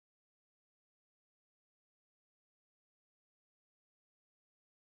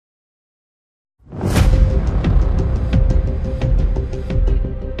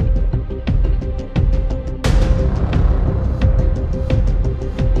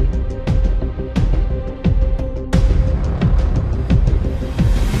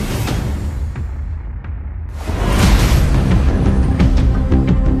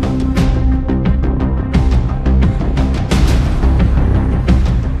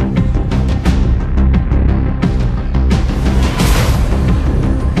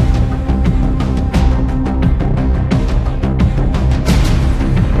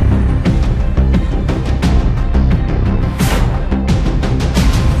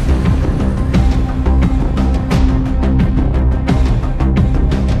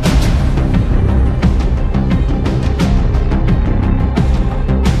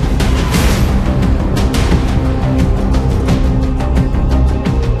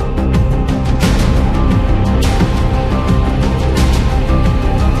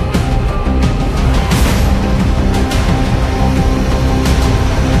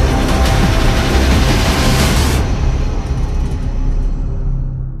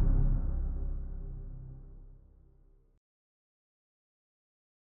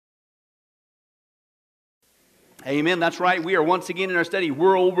Amen. That's right. We are once again in our study,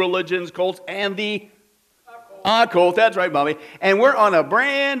 World Religions, Cults, and the Occult. That's right, Bobby. And we're on a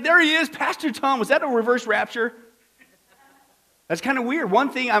there he is, Pastor Tom. Was that a reverse rapture? That's kind of weird. One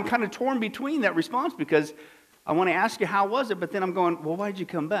thing, I'm kind of torn between that response because I want to ask you, how was it? But then I'm going, well, why did you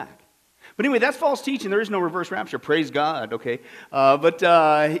come back? But anyway, that's false teaching. There is no reverse rapture. Praise God, okay?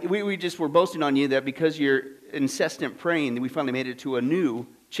 We just were boasting on you that because you're incessant praying, that we finally made it to a new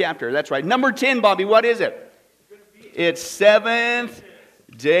chapter. That's right. Number 10, Bobby, what is it? It's Seventh-day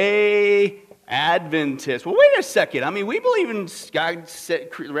Adventist. Well, wait a second. I mean, we believe in God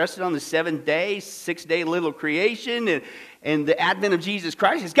rested on the seventh day, 6-day little creation, and the advent of Jesus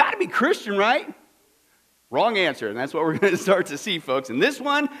Christ. It's got to be Christian, right? Wrong answer, and that's what we're going to start to see, folks. And this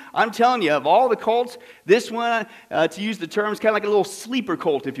one, I'm telling you, of all the cults, this one, to use the term, is kind of like a little sleeper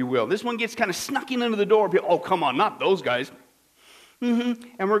cult, if you will. This one gets kind of snuck in under the door. Oh, come on, not those guys. And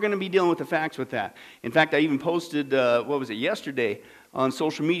we're going to be dealing with the facts with that. In fact, I even posted, yesterday on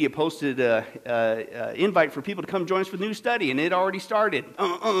social media, posted an invite for people to come join us for the new study, and it already started.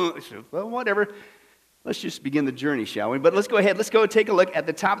 Well, whatever. Let's just begin the journey, shall we? But let's go ahead. Let's go take a look at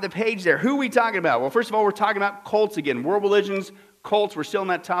the top of the page there. Who are we talking about? Well, first of all, we're talking about cults again. World religions, cults. We're still on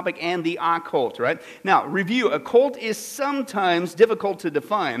that topic, and the occult, right? Now, review. A cult is sometimes difficult to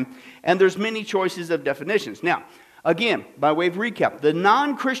define, and there's many choices of definitions. Now, again, by way of recap, the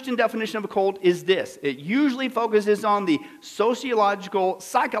non-Christian definition of a cult is this. It usually focuses on the sociological,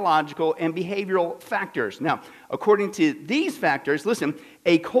 psychological, and behavioral factors. Now, according to these factors, listen,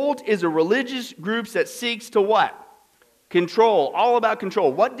 a cult is a religious group that seeks to what? Control. All about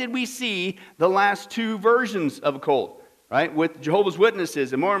control. What did we see the last two versions of a cult? Right? With Jehovah's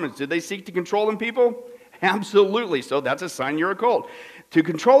Witnesses and Mormons, did they seek to control them, people? Absolutely. So that's a sign you're a cult. To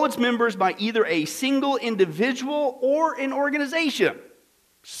control its members by either a single individual or an organization.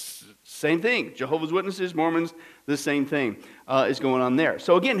 Same thing. Jehovah's Witnesses, Mormons, the same thing is going on there.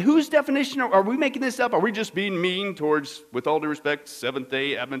 So again, whose definition, are we making this up? Are we just being mean towards, with all due respect,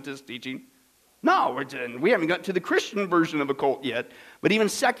 Seventh-day Adventist teaching? No, we haven't got to the Christian version of a cult yet. But even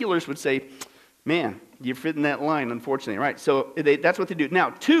secularists would say, man, you're fitting that line, unfortunately. Right, so that's what they do. Now,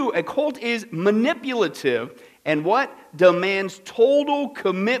 2, a cult is manipulative and what? Demands total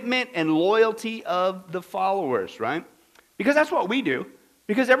commitment and loyalty of the followers, right? Because that's what we do.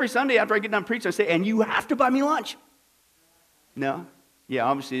 Because every Sunday after I get done preaching, I say, and you have to buy me lunch. No? Yeah,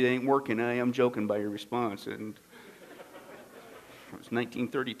 obviously it ain't working. I am joking by your response. And it was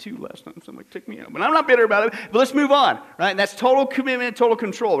 1932 last time. Somebody took me out. But I'm not bitter about it. But let's move on, right? And that's total commitment, total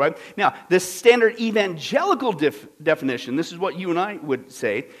control, right? Now, the standard evangelical definition, this is what you and I would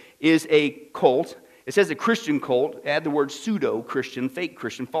say, is a cult. It says a Christian cult, add the word pseudo-Christian, fake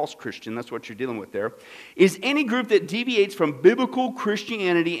Christian, false Christian, that's what you're dealing with there, is any group that deviates from biblical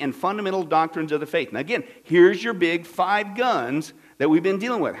Christianity and fundamental doctrines of the faith. Now again, here's your big 5 guns that we've been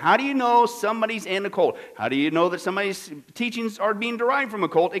dealing with. How do you know somebody's in a cult? How do you know that somebody's teachings are being derived from a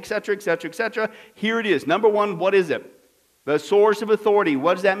cult, etc., etc., etc.? Here it is. Number 1, what is it? The source of authority.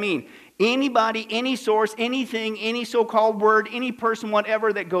 What does that mean? Anybody, any source, anything, any so-called word, any person,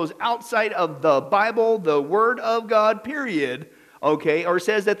 whatever that goes outside of the Bible, the Word of God, period, okay, or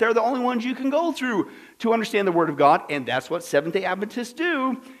says that they're the only ones you can go through to understand the Word of God, and that's what Seventh-day Adventists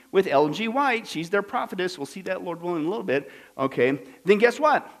do with Ellen G. White. She's their prophetess. We'll see that, Lord willing, in a little bit, okay? Then guess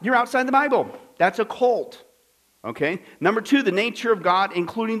what? You're outside the Bible. That's a cult. Okay? Number 2, the nature of God,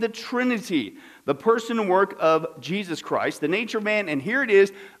 including the Trinity, the person and work of Jesus Christ, the nature of man, and here it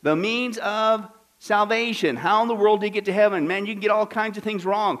is, the means of salvation. How in the world do you get to heaven? Man, you can get all kinds of things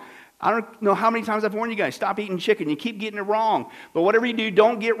wrong. I don't know how many times I've warned you guys, stop eating chicken. You keep getting it wrong. But whatever you do,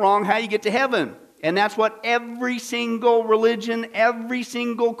 don't get wrong how you get to heaven. And that's what every single religion, every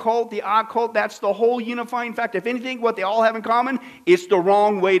single cult, the occult, that's the whole unifying factor. If anything, what they all have in common, it's the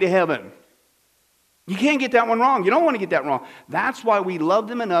wrong way to heaven. You can't get that one wrong. You don't want to get that wrong. That's why we love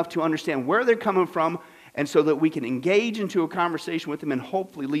them enough to understand where they're coming from and so that we can engage into a conversation with them and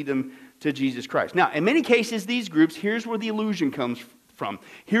hopefully lead them to Jesus Christ. Now, in many cases, these groups, here's where the illusion comes from.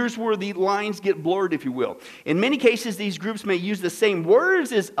 Here's where the lines get blurred, if you will. In many cases, these groups may use the same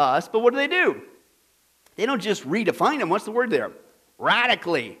words as us, but what do? They don't just redefine them. What's the word there?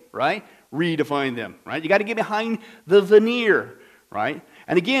 Radically, right? Redefine them, right? You got to get behind the veneer, right?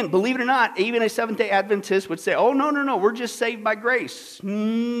 And again, believe it or not, even a Seventh-day Adventist would say, oh, no, we're just saved by grace.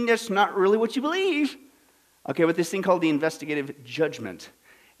 That's not really what you believe. Okay, with this thing called the investigative judgment,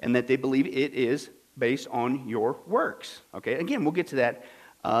 and that they believe it is based on your works. Okay, again, we'll get to that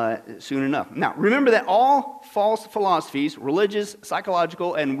soon enough. Now, remember that all false philosophies, religious,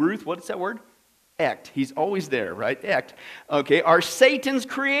 psychological, and Ruth, what's that word? Ect. He's always there, right? Ect. Okay, are Satan's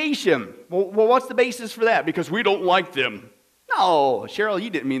creation. Well, what's the basis for that? Because we don't like them. No, Cheryl, you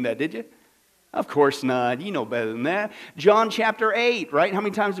didn't mean that, did you? Of course not. You know better than that. John chapter 8, right? How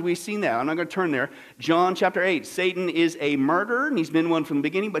many times have we seen that? I'm not going to turn there. John chapter 8. Satan is a murderer, and he's been one from the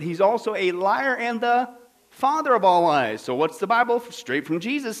beginning, but he's also a liar and the father of all lies. So what's the Bible? Straight from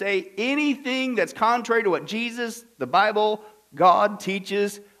Jesus say, anything that's contrary to what Jesus, the Bible, God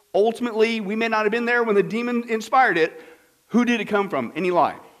teaches, ultimately, we may not have been there when the demon inspired it. Who did it come from? Any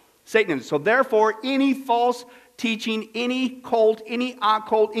lie. Satan. So therefore, any false teaching, any cult, any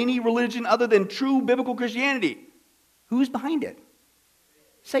occult, any religion other than true biblical Christianity, who's behind it?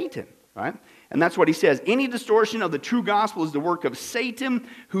 Satan, right? And that's what he says. Any distortion of the true gospel is the work of Satan,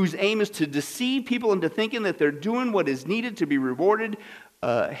 whose aim is to deceive people into thinking that they're doing what is needed to be rewarded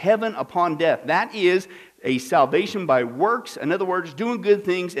heaven upon death. That is a salvation by works. In other words, doing good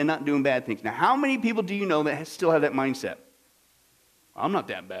things and not doing bad things. Now, how many people do you know that still have that mindset? I'm not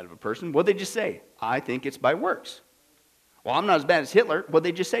that bad of a person. What'd they just say? I think it's by works. Well, I'm not as bad as Hitler. What'd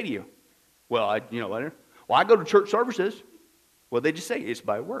they just say to you? Well, I go to church services. What'd they just say? It's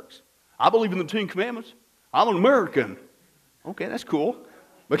by works. I believe in the 10 Commandments. I'm an American. Okay, that's cool.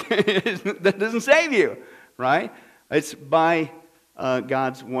 But that doesn't save you, right? It's by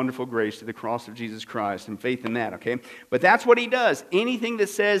God's wonderful grace to the cross of Jesus Christ and faith in that, okay? But that's what he does. Anything that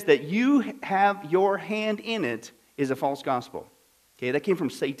says that you have your hand in it is a false gospel. Okay, that came from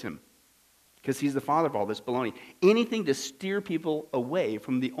Satan because he's the father of all this baloney. Anything to steer people away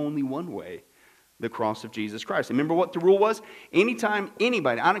from the only one way, the cross of Jesus Christ. Remember what the rule was? Anytime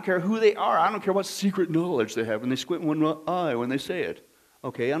anybody, I don't care who they are, I don't care what secret knowledge they have when they squint one eye when they say it.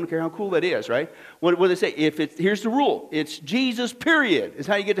 Okay, I don't care how cool that is, right? What do they say? Here's the rule. It's Jesus, period, is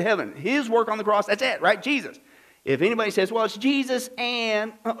how you get to heaven. His work on the cross, that's it, right? Jesus. If anybody says, well, it's Jesus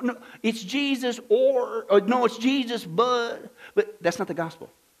and, no, it's Jesus or no, it's Jesus, but that's not the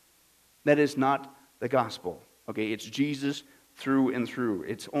gospel. That is not the gospel. Okay, it's Jesus through and through.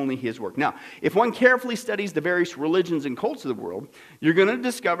 It's only his work. Now, if one carefully studies the various religions and cults of the world, you're going to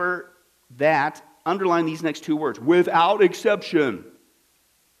discover that, underline these next two words, without exception.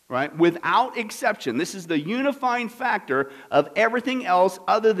 Right? Without exception. This is the unifying factor of everything else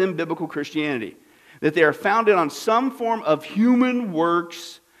other than biblical Christianity. That they are founded on some form of human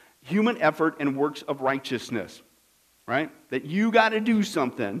works, human effort, and works of righteousness. Right? That you got to do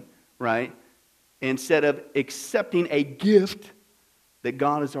something, right? Instead of accepting a gift that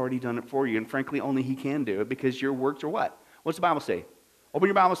God has already done it for you. And frankly, only he can do it because your works are what? What's the Bible say? Open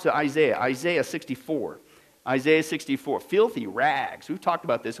your Bibles to Isaiah 64. Isaiah 64, filthy rags. We've talked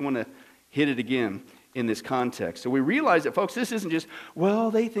about this. I want to hit it again in this context. So we realize that, folks, this isn't just,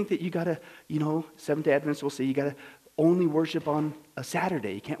 well, they think that you got to, Seventh-day Adventists will say you got to only worship on a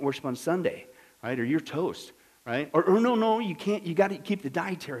Saturday. You can't worship on Sunday, right? Or you're toast, right? Or no, you can't. You got to keep the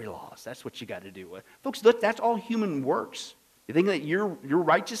dietary laws. That's what you got to do. Folks, look, that's all human works. You think that your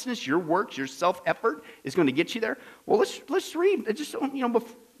righteousness, your works, your self-effort is going to get you there? Well, let's read.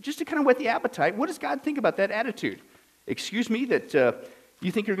 Just to kind of whet the appetite, what does God think about that attitude? Excuse me, that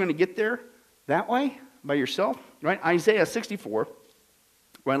you think you're going to get there that way by yourself, right? Isaiah 64,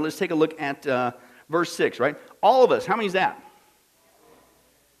 right? Let's take a look at verse 6, right? All of us, how many is that?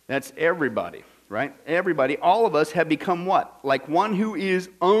 That's everybody, right? Everybody, all of us have become what? Like one who is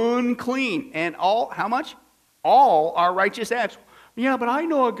unclean. And all, how much? All our righteous acts. Yeah, but I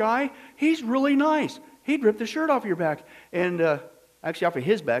know a guy, he's really nice. He'd rip the shirt off your back. And actually off of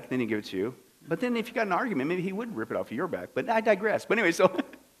his back, then he'd give it to you. But then if you got an argument, maybe he would rip it off of your back. But I digress. But anyway, so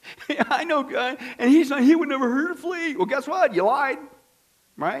I know a guy, and he would never hurt a flea. Well, guess what? You lied,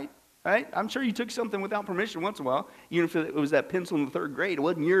 right? Right? I'm sure you took something without permission once in a while. Even if it was that pencil in the third grade, it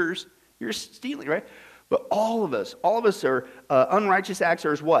wasn't yours. You're stealing, right? But all of us are unrighteous acts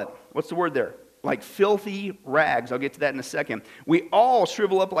are as what? What's the word there? Like filthy rags. I'll get to that in a second. We all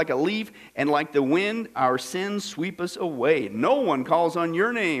shrivel up like a leaf, and like the wind, our sins sweep us away. No one calls on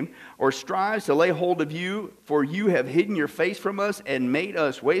your name or strives to lay hold of you, for you have hidden your face from us and made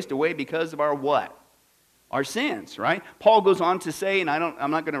us waste away because of our what? Our sins, right? Paul goes on to say, and I'm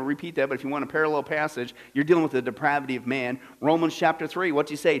not going to repeat that, but if you want a parallel passage, you're dealing with the depravity of man. Romans chapter 3,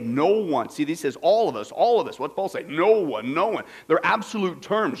 what's he say? No one. See, he says all of us. What's Paul say? No one. They're absolute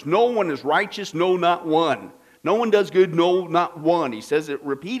terms. No one is righteous, no, not one. No one does good, no, not one. He says it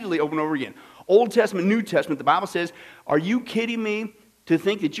repeatedly over and over again. Old Testament, New Testament, the Bible says, are you kidding me to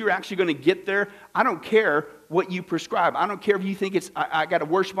think that you're actually going to get there? I don't care what you prescribe. I don't care if you think it's, I got to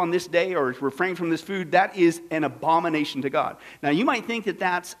worship on this day or refrain from this food. That is an abomination to God. Now, you might think that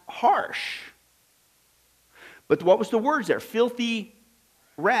that's harsh. But what was the words there? Filthy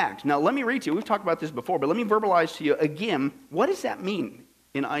rags. Now, let me read to you. We've talked about this before, but let me verbalize to you again. What does that mean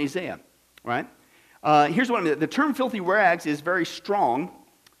in Isaiah? Right? Here's what I mean. The term filthy rags is a very strong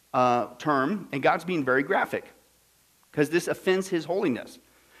term, and God's being very graphic because this offends his holiness.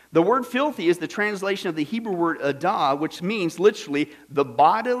 The word filthy is the translation of the Hebrew word adah, which means literally the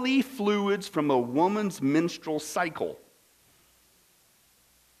bodily fluids from a woman's menstrual cycle.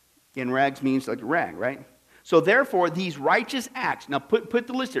 And rags means like a rag, right? So therefore, these righteous acts, now put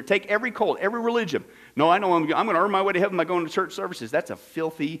the list here. Take every cult, every religion. No, I know I'm going to earn my way to heaven by going to church services. That's a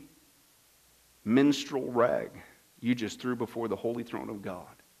filthy menstrual rag you just threw before the holy throne of God.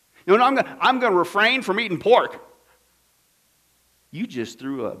 You know, I'm going to refrain from eating pork. You just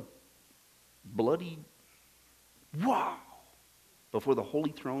threw a bloody wow before the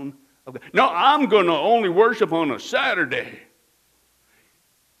holy throne of God. No, I'm going to only worship on a Saturday.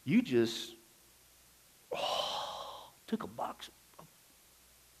 You just took a box.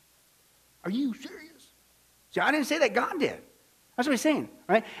 Are you serious? See, I didn't say that. God did. That's what he's saying,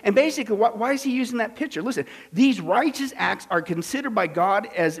 right? And basically, why is he using that picture? Listen, these righteous acts are considered by God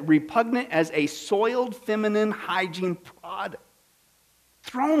as repugnant as a soiled feminine hygiene product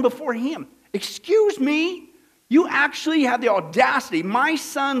thrown before him. Excuse me, you actually have the audacity. My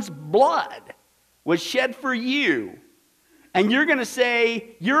son's blood was shed for you. And you're going to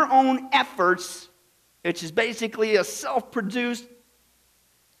say your own efforts, which is basically a self-produced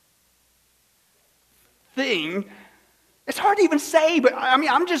thing. It's hard to even say, but I mean,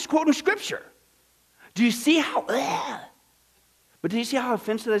 I'm just quoting scripture. Do you see how, but do you see how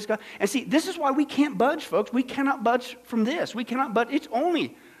offensive this is? And see, this is why we can't budge, folks. We cannot budge from this. We cannot budge. It's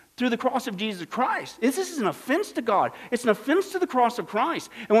only through the cross of Jesus Christ. This is an offense to God. It's an offense to the cross of Christ.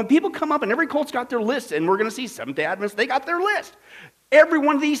 And when people come up, and every cult's got their list, and we're going to see Seventh-day Adventists, they got their list. Every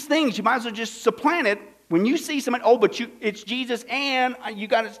one of these things, you might as well just supplant it. When you see somebody, it's Jesus, and you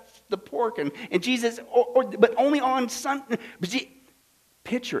got the pork, and Jesus, but only on Sunday. But see,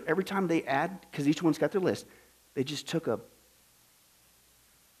 picture every time they add, because each one's got their list, they just took a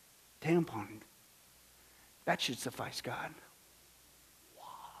tampon. That should suffice God. Wow.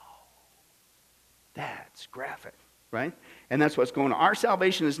 That's graphic, right? And that's what's going on. Our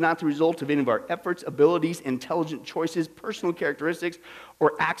salvation is not the result of any of our efforts, abilities, intelligent choices, personal characteristics,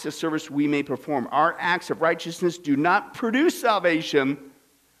 or acts of service we may perform. Our acts of righteousness do not produce salvation,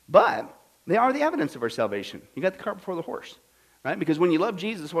 but they are the evidence of our salvation. You got the cart before the horse, right? Because when you love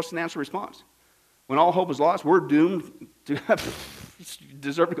Jesus, what's the natural response? When all hope is lost, we're doomed to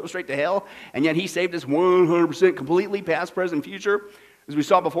deserve to go straight to hell, and yet he saved us 100% completely, past, present, future. As we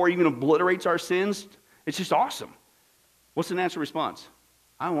saw before, he even obliterates our sins. It's just awesome. What's the natural response?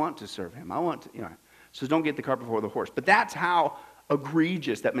 I want to serve him. I want to, So don't get the cart before the horse. But that's how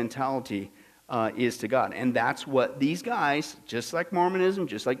egregious that mentality is to God. And that's what these guys, just like Mormonism,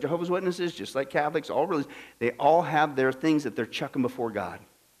 just like Jehovah's Witnesses, just like Catholics, all religions, they all have their things that they're chucking before God.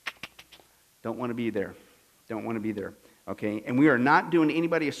 Don't want to be there. Don't want to be there. Okay? And we are not doing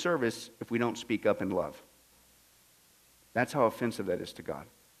anybody a service if we don't speak up in love. That's how offensive that is to God.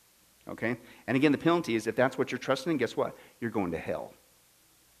 Okay? And again, the penalty is if that's what you're trusting in, guess what? You're going to hell.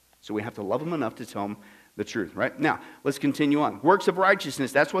 So we have to love them enough to tell them the truth, right? Now, let's continue on. Works of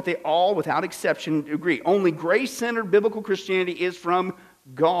righteousness, that's what they all, without exception, agree. Only grace-centered biblical Christianity is from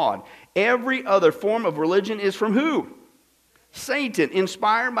God. Every other form of religion is from who? Satan,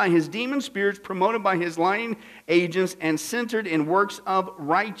 inspired by his demon spirits, promoted by his lying agents, and centered in works of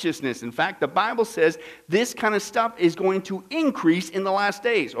righteousness. In fact, the Bible says this kind of stuff is going to increase in the last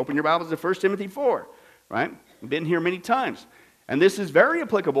days. Open your Bibles to 1 Timothy 4, right? We've been here many times. And this is very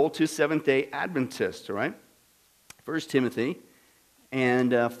applicable to Seventh-day Adventists, all right? 1 Timothy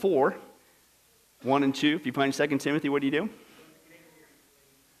and 4, 1 and 2. If you find 2 Timothy, what do?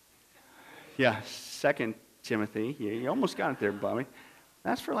 Yeah, 2 Timothy. You almost got it there, Bobby.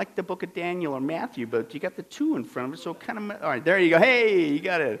 That's for like the book of Daniel or Matthew, but you got the 2 in front of it, so kind of... All right, there you go. Hey, you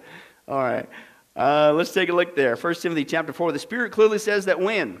got it. All right. Let's take a look there. 1 Timothy chapter 4. The Spirit clearly says that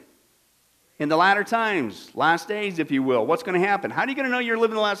when? In the latter times, last days, if you will. What's going to happen? How are you going to know you're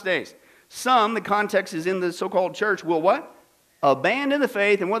living the last days? Some, the context is in the so-called church, will what? Abandon the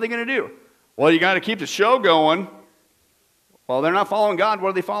faith, and what are they going to do? Well, you got to keep the show going. Well, they're not following God. What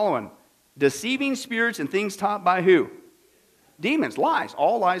are they following? Deceiving spirits and things taught by who? Demons, lies.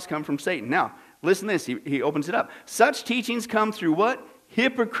 All lies come from Satan. Now, listen to this. He opens it up. Such teachings come through what?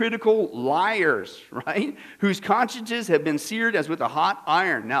 Hypocritical liars, right? Whose consciences have been seared as with a hot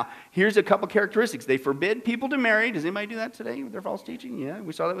iron. Now, here's a couple characteristics. They forbid people to marry. Does anybody do that today with their false teaching? Yeah,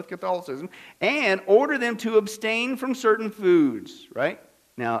 we saw that with Catholicism. And order them to abstain from certain foods, right?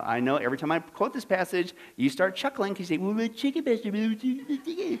 Now, I know every time I quote this passage, you start chuckling because you say, well, the chicken, Pastor.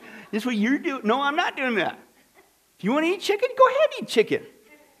 This is what you're doing. No, I'm not doing that. If you want to eat chicken, go ahead and eat chicken.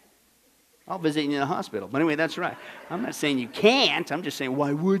 I'll visit you in the hospital. But anyway, that's right. I'm not saying you can't. I'm just saying,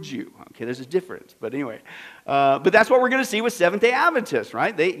 why would you? Okay, there's a difference. But anyway, but that's what we're going to see with Seventh-day Adventists,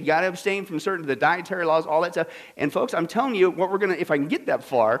 right? You got to abstain from certain the dietary laws, all that stuff. And folks, I'm telling you, what we're going to, if I can get that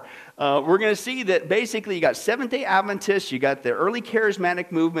far, we're going to see that basically you got Seventh-day Adventists, you got the early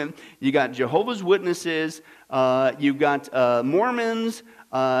charismatic movement, you got Jehovah's Witnesses, you've got Mormons.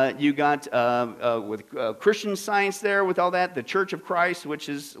 You got with Christian Science there with all that, the Church of Christ, which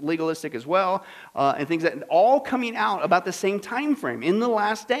is legalistic as well, and things that all coming out about the same time frame in the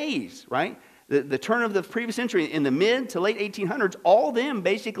last days, right? The turn of the previous century in the mid to late 1800s, all of them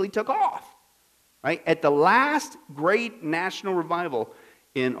basically took off, right? At the last great national revival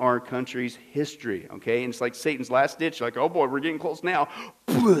in our country's history, okay? And it's like Satan's last ditch, like, oh boy, we're getting close now.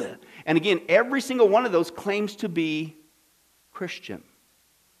 And again, every single one of those claims to be Christian.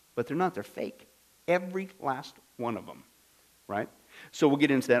 But they're not. They're fake. Every last one of them, right? So we'll get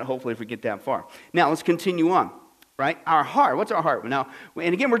into that, hopefully, if we get that far. Now, let's continue on, right? Our heart. What's our heart? Now,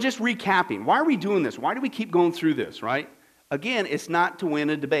 and again, we're just recapping. Why are we doing this? Why do we keep going through this, right? Again, it's not to win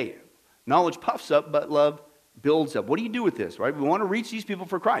a debate. Knowledge puffs up, but love builds up. What do you do with this, right? We want to reach these people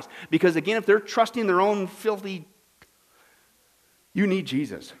for Christ. Because, again, if they're trusting their own filthy, you need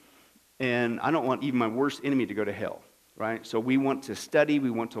Jesus. And I don't want even my worst enemy to go to hell. Right? So we want to study,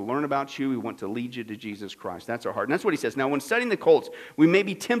 we want to learn about you, we want to lead you to Jesus Christ. That's our heart. And that's what he says. Now, when studying the cults, we may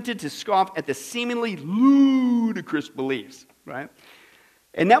be tempted to scoff at the seemingly ludicrous beliefs, right?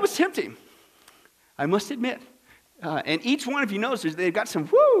 And that was tempting, I must admit. And each one, if you notice, they've got some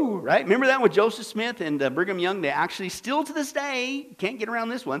woo, right? Remember that with Joseph Smith and Brigham Young? They actually, still to this day, can't get around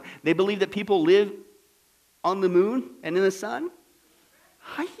this one, they believe that people live on the moon and in the sun.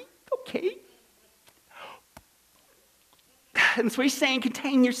 Okay. And so he's saying,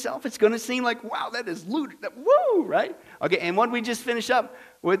 contain yourself. It's going to seem like, wow, that is ludicrous. Woo, right? Okay, and what did we just finish up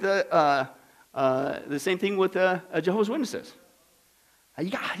with? The same thing with Jehovah's Witnesses.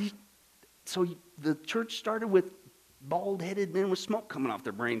 So the church started with bald-headed men with smoke coming off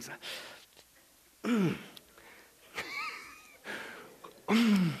their brains.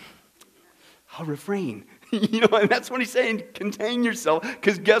 I'll refrain. And that's what he's saying, contain yourself,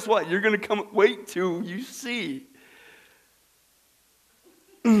 because guess what? You're going to come, wait till you see.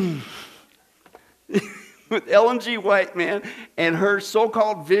 With Ellen G. White, man, and her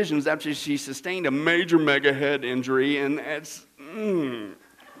so-called visions after she sustained a major mega head injury, and it's,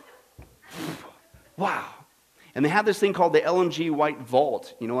 wow. And they have this thing called the Ellen G. White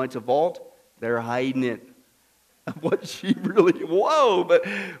Vault. You know why it's a vault? They're hiding it. What she really, whoa, but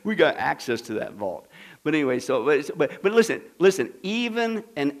we got access to that vault. But anyway, but listen, even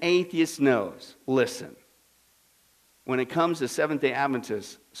an atheist knows, listen, when it comes to Seventh-day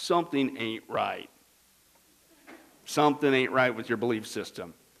Adventists, something ain't right. Something ain't right with your belief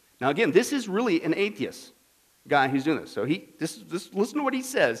system. Now again, this is really an atheist guy who's doing this. So listen to what he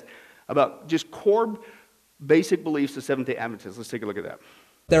says about just core basic beliefs of Seventh-day Adventists. Let's take a look at that.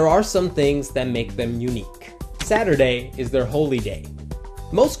 There are some things that make them unique. Saturday is their holy day.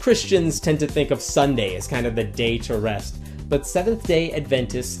 Most Christians tend to think of Sunday as kind of the day to rest, but Seventh-day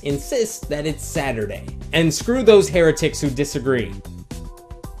Adventists insist that it's Saturday. And screw those heretics who disagree.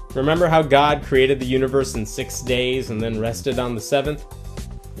 Remember how God created the universe in 6 days and then rested on the seventh?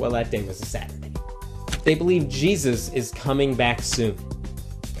 Well, that day was a Saturday. They believe Jesus is coming back soon.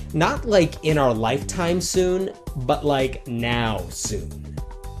 Not like in our lifetime soon, but like now soon.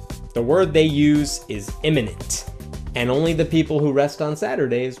 The word they use is imminent, and only the people who rest on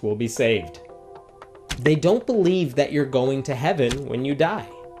Saturdays will be saved. They don't believe that you're going to heaven when you die.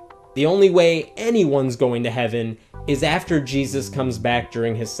 The only way anyone's going to heaven is after Jesus comes back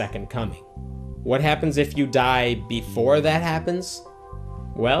during his second coming. What happens if you die before that happens?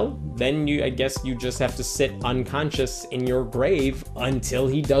 Well, then I guess you just have to sit unconscious in your grave until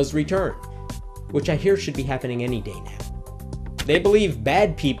he does return, which I hear should be happening any day now. They believe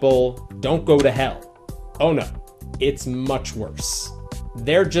bad people don't go to hell. Oh no, it's much worse.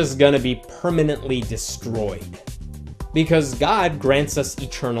 They're just gonna be permanently destroyed. Because God grants us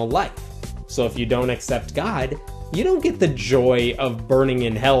eternal life. So if you don't accept God, you don't get the joy of burning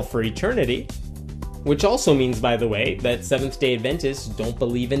in hell for eternity. Which also means, by the way, that Seventh-day Adventists don't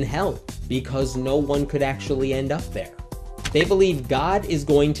believe in hell, because no one could actually end up there. They believe God is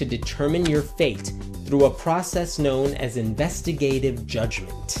going to determine your fate through a process known as investigative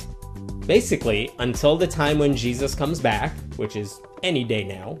judgment. Basically, until the time when Jesus comes back, which is any day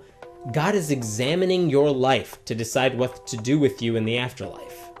now, God is examining your life to decide what to do with you in the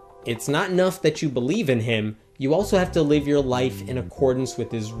afterlife. It's not enough that you believe in him, you also have to live your life in accordance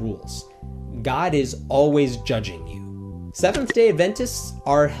with his rules. God is always judging you. Seventh-day Adventists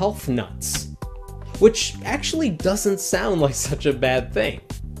are health nuts, which actually doesn't sound like such a bad thing.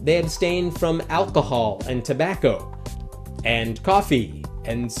 They abstain from alcohol and tobacco, and coffee,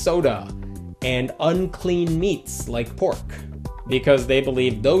 and soda, and unclean meats like pork, because they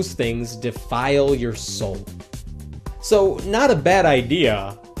believe those things defile your soul. So, not a bad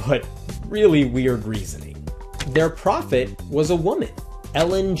idea, but really weird reasoning. Their prophet was a woman,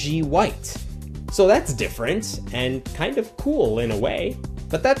 Ellen G. White. So that's different, and kind of cool in a way.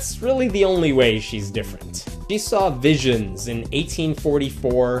 But that's really the only way she's different. She saw visions in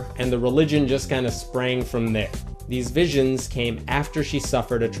 1844, and the religion just kind of sprang from there. These visions came after she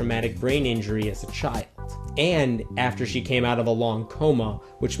suffered a traumatic brain injury as a child, and after she came out of a long coma,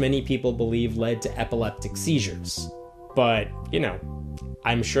 which many people believe led to epileptic seizures. But,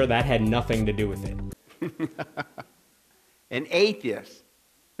 I'm sure that had nothing to do with it. An atheist.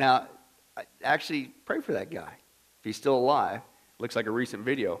 Now, actually, pray for that guy. If he's still alive, looks like a recent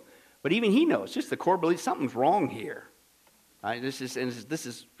video. But even he knows, just the core belief, something's wrong here. Right? This is,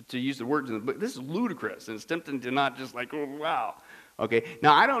 to use the words in the book, this is ludicrous. And it's tempting to not just like, oh, wow. Okay,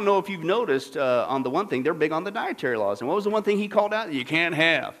 now I don't know if you've noticed on the one thing, they're big on the dietary laws. And what was the one thing he called out? You can't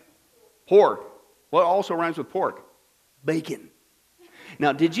have pork. What also rhymes with pork? Bacon.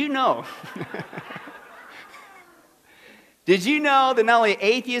 Now, did you know? Did you know that not only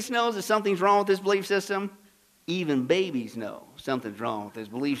atheists knows that something's wrong with this belief system, even babies know something's wrong with this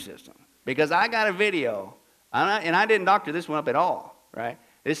belief system? Because I got a video, and I didn't doctor this one up at all, right?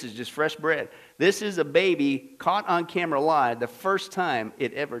 This is just fresh bread. This is a baby caught on camera live the first time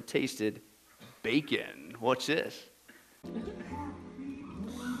it ever tasted bacon. Watch this.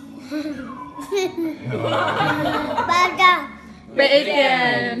 Burger. Bacon.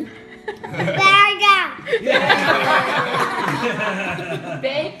 Burger.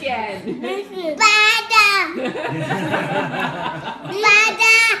 Bacon. Burger.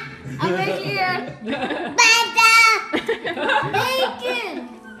 Burger. Over here. Burger. Bacon.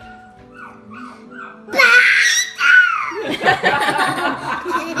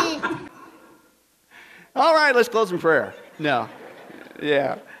 All right, let's close in prayer. No.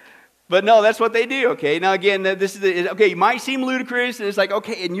 Yeah. But no, that's what they do, okay? Now, again, this is, okay, it might seem ludicrous, and it's like,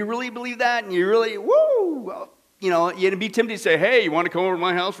 okay, and you really believe that, and you really, woo! Well, you'd be tempted to say, hey, you want to come over to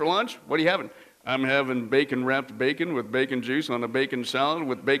my house for lunch? What are you having? I'm having bacon-wrapped bacon with bacon juice on a bacon salad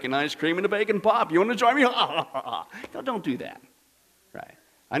with bacon ice cream and a bacon pop. You want to join me? No, don't do that, right?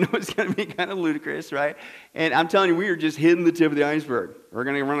 I know it's going to be kind of ludicrous, right? And I'm telling you, we are just hitting the tip of the iceberg. We're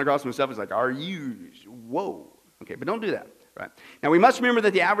going to run across some stuff. It's like, are you? Whoa. Okay, but don't do that. Right. Now, we must remember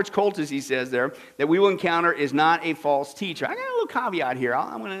that the average cultist, he says there, that we will encounter is not a false teacher. I got a little caveat here.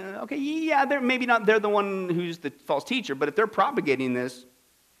 They're the one who's the false teacher, but if they're propagating this,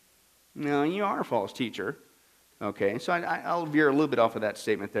 no, you are a false teacher. Okay, so I'll veer a little bit off of that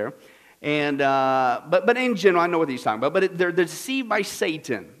statement there. And, but in general, I know what he's talking about, but they're deceived by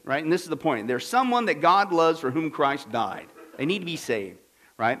Satan, right? And this is the point. There's someone that God loves for whom Christ died. They need to be saved.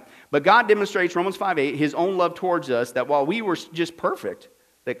 Right? But God demonstrates, Romans 5:8, his own love towards us, that while we were just perfect,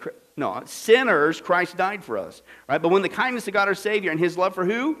 sinners, Christ died for us. Right? But when the kindness of God our Savior and his love for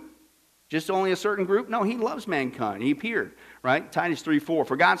who? Just only a certain group? No, he loves mankind. He appeared. Right? Titus 3:4,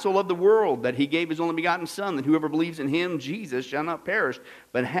 for God so loved the world that he gave his only begotten Son, that whoever believes in him, Jesus, shall not perish,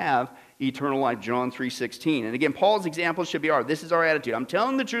 but have eternal life. John 3:16. And again, Paul's example should be ours. This is our attitude. I'm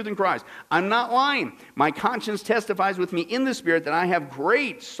telling the truth in Christ. I'm not lying. My conscience testifies with me in the Spirit that I have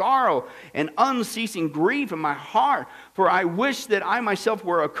great sorrow and unceasing grief in my heart. For I wish that I myself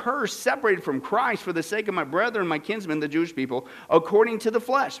were accursed, separated from Christ for the sake of my brethren, my kinsmen, the Jewish people, according to the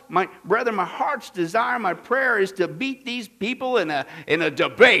flesh. My brethren, my heart's desire, my prayer is to beat these people in a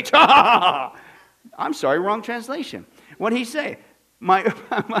debate. I'm sorry, wrong translation. What did he say? My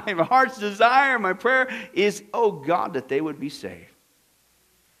heart's desire, my prayer is, oh God, that they would be saved.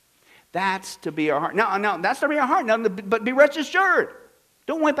 That's to be our heart. Now that's to be our heart. Now, but be rest assured.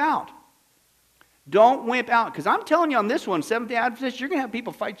 Don't wimp out. Don't wimp out. Because I'm telling you on this one, Seventh-day Adventists, you're going to have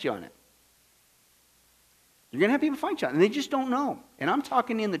people fight you on it. You're going to have people fight you on it. And they just don't know. And I'm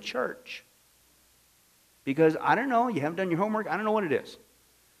talking in the church. Because I don't know, you haven't done your homework, I don't know what it is.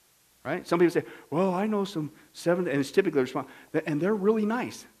 Right? Some people say, well, I know some Seventh, and it's typically a response, and they're really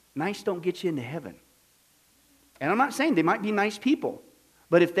nice. Nice don't get you into heaven. And I'm not saying they might be nice people,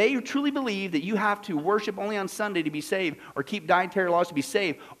 But if they truly believe that you have to worship only on Sunday to be saved, or keep dietary laws to be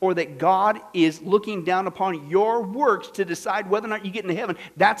saved, or that God is looking down upon your works to decide whether or not you get into heaven,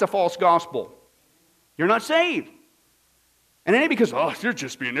 that's a false gospel. You're not saved. And it ain't because, oh, you're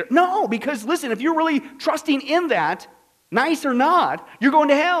just being there. No, because listen, if you're really trusting in that, nice or not, you're going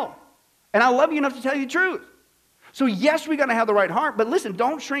to hell. And I love you enough to tell you the truth. So yes, we got to have the right heart, but listen,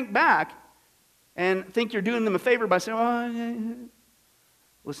 don't shrink back and think you're doing them a favor by saying, oh,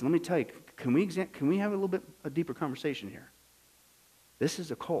 listen, let me tell you, can we have a deeper conversation here? This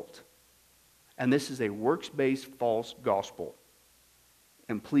is a cult. And this is a works-based false gospel.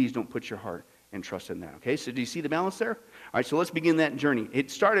 And please don't put your heart and trust in that. Okay, so do you see the balance there? All right, so let's begin that journey.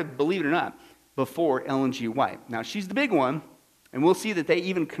 It started, believe it or not, before Ellen G. White. Now, she's the big one, and we'll see that they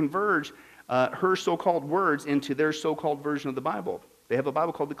even converge her so-called words into their so-called version of the Bible. They have a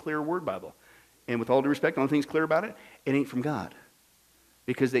Bible called the Clear Word Bible. And with all due respect, the only thing that's clear about it, it ain't from God.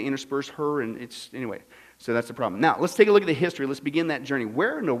 Because they intersperse her, and it's, anyway, so that's the problem. Now, let's take a look at the history. Let's begin that journey.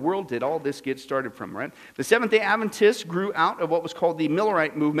 Where in the world did all this get started from, right? The Seventh-day Adventists grew out of what was called the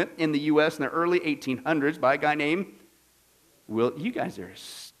Millerite movement in the U.S. in the early 1800s by a guy named Will. You guys are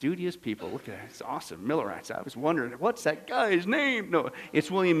studious people. Look at that. It's awesome. Millerites. I was wondering, what's that guy's name? No, it's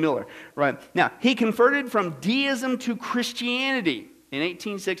William Miller, right? Now, he converted from deism to Christianity in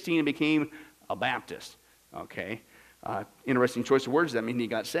 1816 and became a Baptist, okay? Interesting choice of words. Does that mean he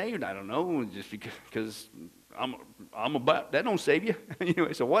got saved? I don't know. Just because I'm a Baptist, that don't save you.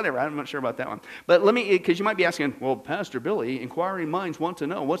 Anyway, so whatever. I'm not sure about that one. But let me, because you might be asking, well, Pastor Billy, inquiring minds want to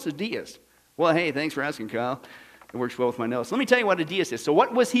know, what's a deist? Well, hey, thanks for asking, Kyle. It works well with my notes. Let me tell you what a deist is. So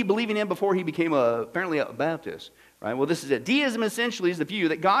what was he believing in before he became apparently a Baptist? Right? Well, this is it. Deism essentially is the view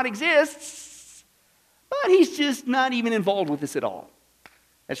that God exists, but he's just not even involved with this at all.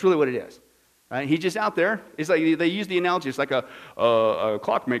 That's really what it is. Right? He's just out there. It's like they use the analogy. It's like a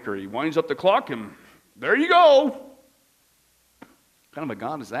clockmaker. He winds up the clock, and there you go. What kind of a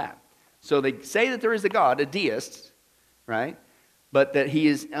God is that? So they say that there is a God, a deist, right? But that he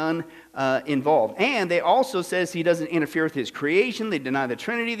is uninvolved. And they also says he doesn't interfere with his creation. They deny the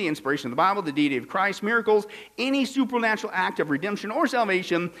Trinity, the inspiration of the Bible, the deity of Christ, miracles, any supernatural act of redemption or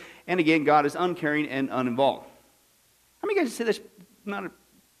salvation. And again, God is uncaring and uninvolved. How many guys say that's not a...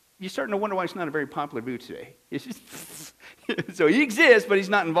 You're starting to wonder why it's not a very popular view today. It's just so he exists, but he's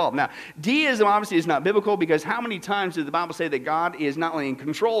not involved. Now, deism obviously is not biblical because how many times does the Bible say that God is not only in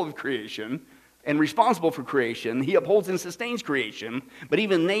control of creation and responsible for creation, he upholds and sustains creation, but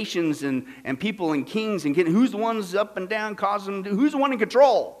even nations and people and kings and who's the ones up and down causing them, who's the one in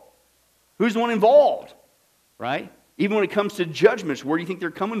control? Who's the one involved? Right? Even when it comes to judgments, where do you think they're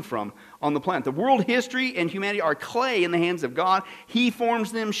coming from on the planet? The world history and humanity are clay in the hands of God. He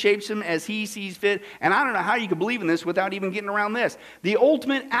forms them, shapes them as he sees fit. And I don't know how you can believe in this without even getting around this. The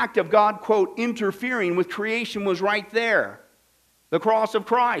ultimate act of God, quote, interfering with creation was right there. The cross of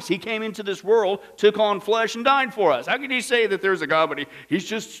Christ. He came into this world, took on flesh, and died for us. How can you say that there's a God, but he's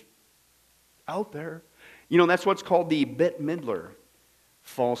just out there? You know, that's what's called the Bette Midler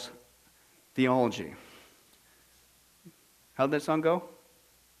false theology. How'd that song go?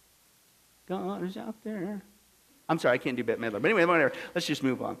 God is out there. I'm sorry, I can't do Bette Midler. But anyway, whatever. Let's just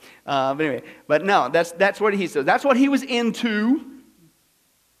move on. But anyway, but no, that's what he says. That's what he was into,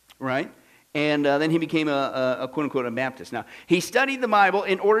 right? And then he became a quote-unquote a Baptist. Now, he studied the Bible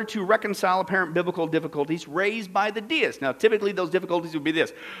in order to reconcile apparent biblical difficulties raised by the deists. Now, typically those difficulties would be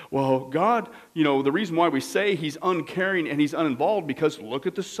this. Well, God, you know, the reason why we say he's uncaring and he's uninvolved because look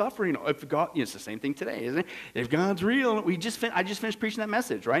at the suffering. If God, it's the same thing today, isn't it? If God's real, I just finished preaching that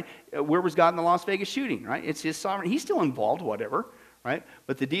message, right? Where was God in the Las Vegas shooting, right? It's his sovereign. He's still involved, whatever. Right?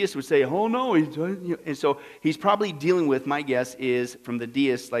 But the deist would say, oh no, and so he's probably dealing with, my guess is, from the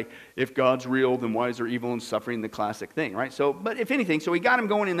deist, like, if God's real, then why is there evil and suffering, the classic thing, right? So, but if anything, so he got him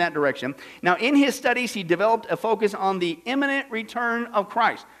going in that direction. Now, in his studies, he developed a focus on the imminent return of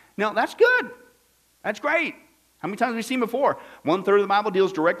Christ. Now, that's good. That's great. How many times have we seen before? 1/3 of the Bible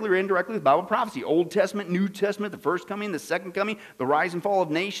deals directly or indirectly with Bible prophecy. Old Testament, New Testament, the first coming, the second coming, the rise and fall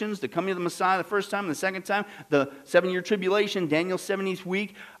of nations, the coming of the Messiah the first time and the second time, the 7-year tribulation, Daniel's 70th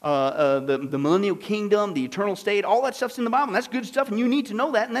week, the millennial kingdom, the eternal state, all that stuff's in the Bible. And that's good stuff, and you need to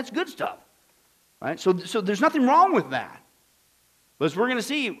know that, and that's good stuff. Right? So there's nothing wrong with that. But as we're going to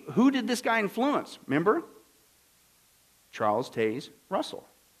see, who did this guy influence? Remember? Charles Taze Russell.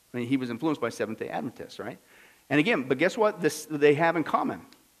 I mean, he was influenced by Seventh-day Adventists, right? And again, but guess what they have in common?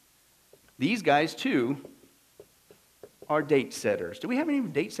 These guys, too, are date setters. Do we have any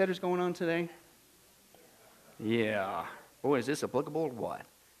date setters going on today? Yeah. Boy, is this applicable or what?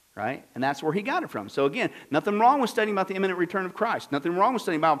 right? And that's where he got it from. So again, nothing wrong with studying about the imminent return of Christ. Nothing wrong with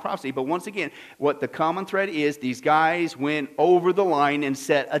studying Bible prophecy. But once again, what the common thread is, these guys went over the line and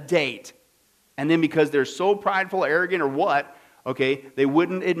set a date. And then because they're so prideful, arrogant, or what, okay, they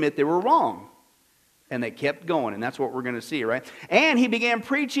wouldn't admit they were wrong. And they kept going, and that's what we're going to see, right? And he began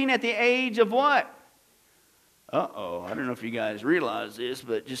preaching at the age of what? Uh-oh, I don't know if you guys realize this,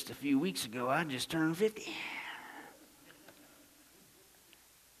 but just a few weeks ago, I just turned 50.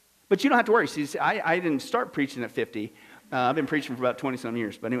 But you don't have to worry. See, I didn't start preaching at 50. I've been preaching for about 20-some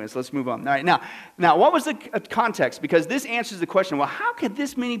years. But anyways, let's move on. All right, now, what was the context? Because this answers the question, well, how could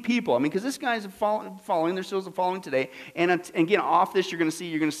this many people, I mean, because this guy's following, there's still following today. And again, off this, you're going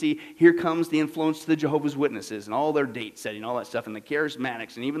to see, here comes the influence to the Jehovah's Witnesses and all their date setting, all that stuff, and the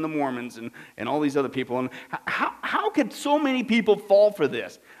Charismatics, and even the Mormons, and all these other people. And how could so many people fall for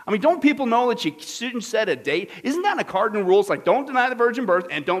this? I mean, don't people know that you shouldn't set a date? Isn't that a cardinal rule? It's like, don't deny the virgin birth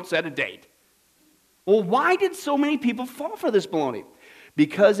and don't set a date. Well, why did so many people fall for this baloney?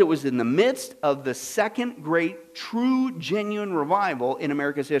 Because it was in the midst of the second great, true, genuine revival in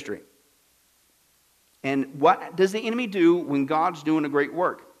America's history. And what does the enemy do when God's doing a great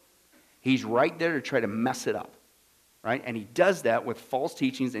work? He's right there to try to mess it up, right? And he does that with false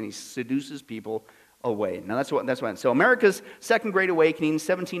teachings, and he seduces people away. Now, that's what. So America's second great awakening,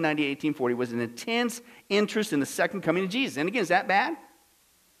 1790-1840, was an intense interest in the second coming of Jesus. And again, is that bad?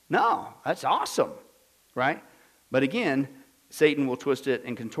 No, that's awesome. Right? But again, Satan will twist it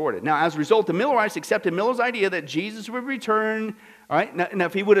and contort it. Now, as a result, the Millerites accepted Miller's idea that Jesus would return. All right? Now,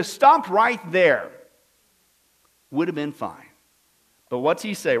 if he would have stopped right there, would have been fine. But what's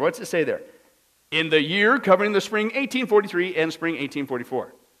he say? What's it say there? In the year covering the spring 1843 and spring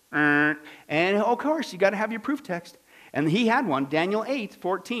 1844. And of course, you got to have your proof text. And he had one, Daniel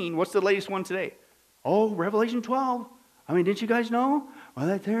 8:14. What's the latest one today? Oh, Revelation 12. I mean, didn't you guys know? Well,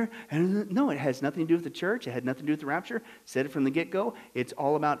 that there, and no, it has nothing to do with the church. It had nothing to do with the rapture. Said it from the get-go. It's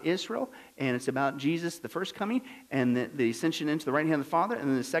all about Israel, and it's about Jesus, the first coming, and the ascension into the right hand of the Father. And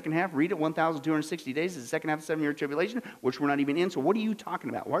then the second half, read it, 1,260 days is the second half of the 7-year tribulation, which we're not even in. So what are you talking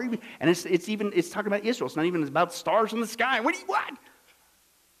about? Why are you? And it's talking about Israel. It's not even about stars in the sky. What?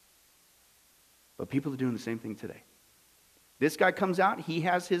 But people are doing the same thing today. This guy comes out, he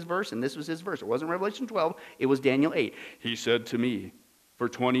has his verse, and this was his verse. It wasn't Revelation 12, it was Daniel 8. He said to me, for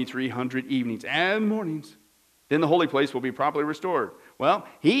 2,300 evenings and mornings, then the holy place will be properly restored. Well,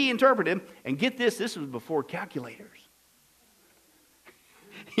 he interpreted, and get this was before calculators.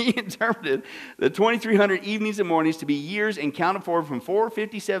 He interpreted the 2,300 evenings and mornings to be years and counted for from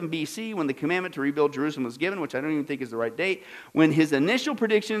 457 BC, when the commandment to rebuild Jerusalem was given, which I don't even think is the right date, when his initial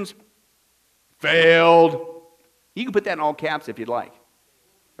predictions failed. You can put that in all caps if you'd like,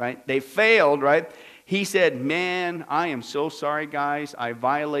 right? They failed, right? He said, man, I am so sorry, guys. I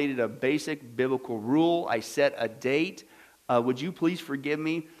violated a basic biblical rule. I set a date. Would you please forgive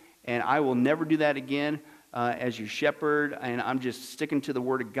me? And I will never do that again as your shepherd. And I'm just sticking to the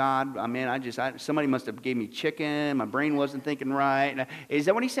word of God. I mean, somebody must have gave me chicken. My brain wasn't thinking right. Is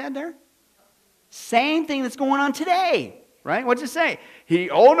that what he said there? Same thing that's going on today, right? What's it say?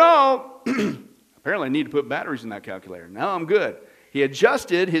 Oh no. Apparently I need to put batteries in that calculator. Now I'm good. He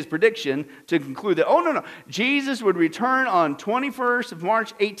adjusted his prediction to conclude that, no, Jesus would return on 21st of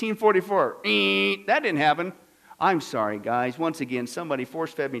March, 1844. That didn't happen. I'm sorry, guys. Once again, somebody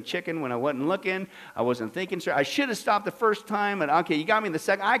force-fed me chicken when I wasn't looking. I wasn't thinking straight. I should have stopped the first time. And okay, you got me the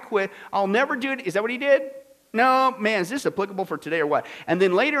second. I quit. I'll never do it. Is that what he did? No, man, is this applicable for today or what? And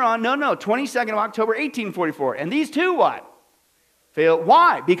then later on, 22nd of October, 1844. And these two what? Failed.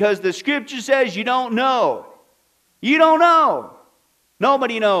 Why? Because the scripture says you don't know. You don't know.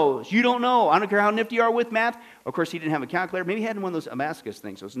 Nobody knows. You don't know. I don't care how nifty you are with math. Of course, he didn't have a calculator. Maybe he had one of those Damascus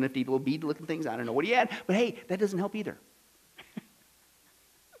things, those nifty little bead-looking things. I don't know what he had. But hey, that doesn't help either.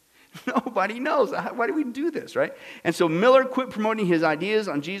 Nobody knows. Why do we do this, right? And so Miller quit promoting his ideas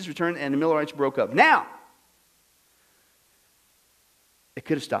on Jesus' return, and the Millerites broke up. Now, it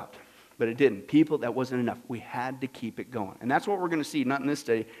could have stopped. But it didn't. People, that wasn't enough. We had to keep it going. And that's what we're going to see, not in this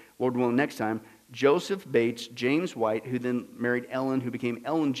study, Lord willing, next time. Joseph Bates, James White, who then married Ellen, who became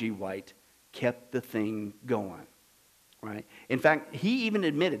Ellen G. White, kept the thing going. Right? In fact, he even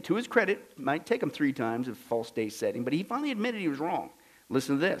admitted, to his credit, it might take him 3 times of false date setting, but he finally admitted he was wrong.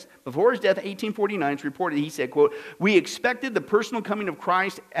 Listen to this. Before his death, 1849, it's reported, he said, quote, we expected the personal coming of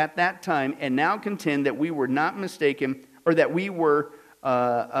Christ at that time, and now contend that we were not mistaken, or that we were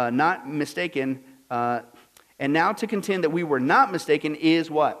not mistaken, and now to contend that we were not mistaken is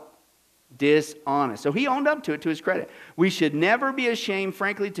what? Dishonest. So he owned up to it, to his credit. We should never be ashamed,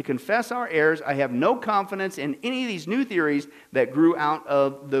 frankly, to confess our errors. I have no confidence in any of these new theories that grew out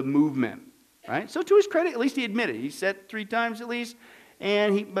of the movement. Right? So to his credit, at least he admitted. He said 3 times at least.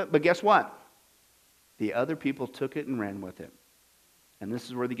 But guess what? The other people took it and ran with it. And this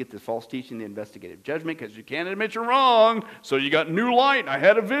is where they get the false teaching, the investigative judgment, because you can't admit you're wrong, so you got new light. I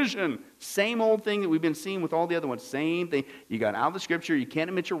had a vision. Same old thing that we've been seeing with all the other ones. Same thing. You got out of the scripture, you can't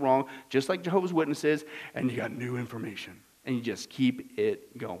admit you're wrong, just like Jehovah's Witnesses, and you got new information. And you just keep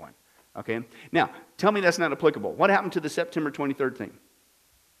it going. Okay? Now, tell me that's not applicable. What happened to the September 23rd thing?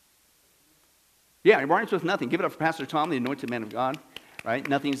 Yeah, it rhymes with nothing. Give it up for Pastor Tom, the anointed man of God. Right?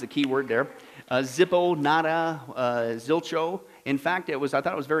 Nothing is the key word there. Zippo, nada, zilcho. In fact, I thought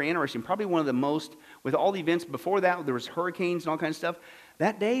it was very interesting. Probably one of the most, with all the events before that, there was hurricanes and all kinds of stuff.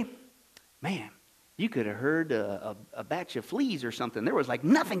 That day, man, you could have heard a batch of fleas or something. There was like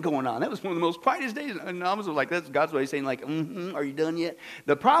nothing going on. That was one of the most quietest days. And I was like, that's God's way of saying like, are you done yet?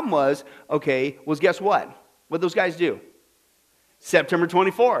 The problem was guess what? What'd those guys do? September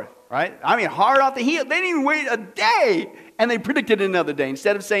 24th, right? I mean, hard off the heel. They didn't even wait a day, and they predicted another day.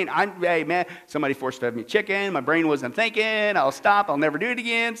 Instead of saying, hey, man, somebody force-fed me chicken, my brain wasn't thinking, I'll stop, I'll never do it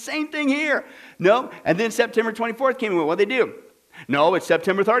again. Same thing here. No, and then September 24th came and went. What'd they do? No, it's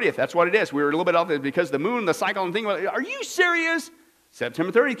September 30th. That's what it is. We were a little bit off because the moon, the cycle, and thing. Are you serious?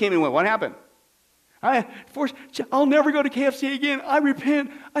 September 30th came and went. What happened? I'll never go to KFC again. I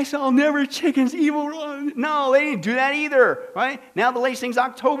repent. I said, I'll never chicken's evil. No, they didn't do that either, right? Now the latest thing's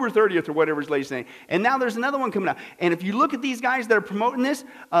October 30th or whatever's latest thing. And now there's another one coming out. And if you look at these guys that are promoting this,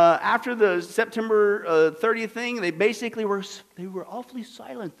 after the September 30th thing, they were awfully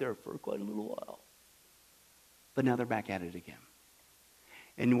silent there for quite a little while. But now they're back at it again.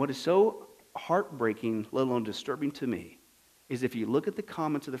 And what is so heartbreaking, let alone disturbing to me, is if you look at the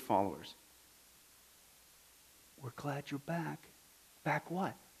comments of their followers, we're glad you're back. Back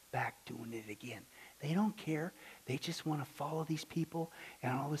what? Back doing it again. They don't care. They just want to follow these people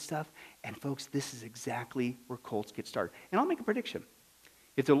and all this stuff. And folks, this is exactly where cults get started. And I'll make a prediction.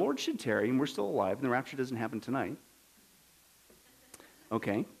 If the Lord should tarry and we're still alive and the rapture doesn't happen tonight,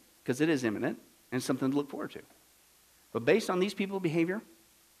 okay, because it is imminent and it's something to look forward to. But based on these people's behavior,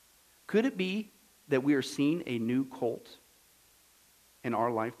 could it be that we are seeing a new cult in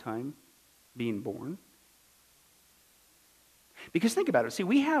our lifetime being born? Because think about it. See,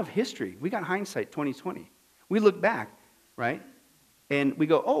 we have history. We got hindsight 2020. We look back, right? And we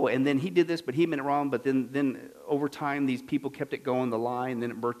go, oh, and then he did this, but he meant it wrong. But then over time, these people kept it going, the lie, and then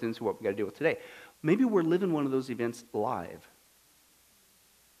it birthed into what we got to deal with today. Maybe we're living one of those events live.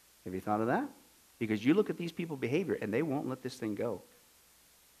 Have you thought of that? Because you look at these people's behavior, and they won't let this thing go.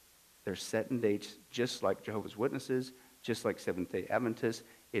 They're setting dates just like Jehovah's Witnesses, just like Seventh-day Adventists.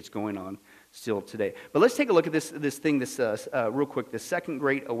 It's going on still today. But let's take a look at this thing, real quick, the Second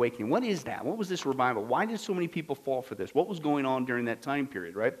Great Awakening. What is that? What was this revival? Why did so many people fall for this? What was going on during that time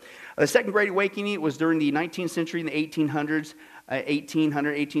period, right? The Second Great Awakening was during the 19th century, in the 1800s,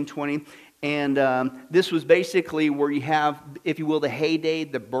 1800, 1820. And this was basically where you have, if you will, the heyday,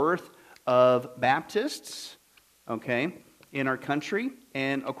 the birth of Baptists, okay, in our country.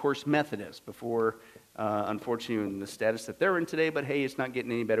 And, of course, Methodists before... unfortunately, in the status that they're in today, but hey, it's not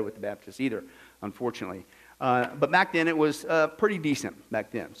getting any better with the Baptists either, unfortunately. But back then, it was pretty decent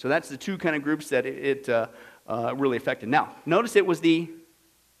back then. So that's the two kind of groups that it really affected. Now, notice it was for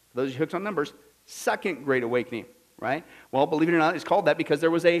those of you hooked on numbers, Second Great Awakening, right? Well, believe it or not, it's called that because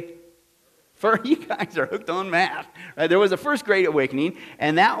there was you guys are hooked on math. Right? There was a First Great Awakening,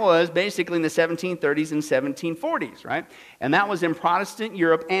 and that was basically in the 1730s and 1740s, right? And that was in Protestant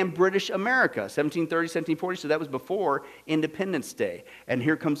Europe and British America, 1730, 1740, so that was before Independence Day. And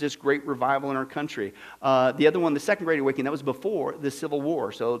here comes this great revival in our country. The other one, the Second Great Awakening, that was before the Civil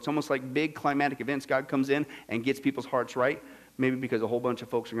War. So it's almost like big climatic events. God comes in and gets people's hearts right. Maybe because a whole bunch of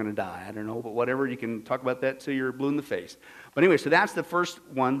folks are going to die. I don't know, but whatever. You can talk about that till you're blue in the face. But anyway, so that's the first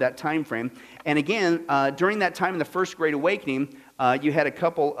one, that time frame. And again, during that time in the First Great Awakening, you had a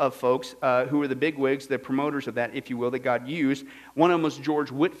couple of folks who were the bigwigs, the promoters of that, if you will, that God used. One of them was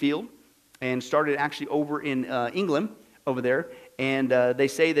George Whitefield, and started actually over in England, over there. And they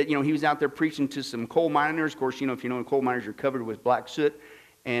say that, he was out there preaching to some coal miners. Of course, if you know coal miners are covered with black soot.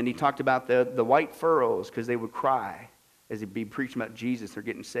 And he talked about the white furrows because they would cry. As he'd be preaching about Jesus, they're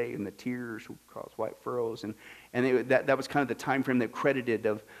getting saved, and the tears would cause white furrows. And that was kind of the time frame they credited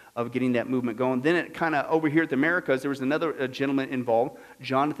of getting that movement going. Then it kind of, over here at the Americas, there was another gentleman involved,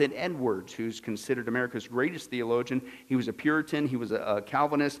 Jonathan Edwards, who's considered America's greatest theologian. He was a Puritan, he was a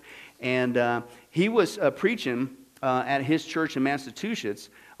Calvinist, and he was preaching at his church in Massachusetts,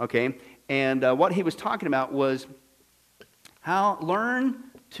 okay? And what he was talking about was how learn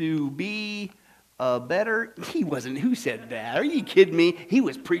to be a better, he wasn't, who said that? Are you kidding me? He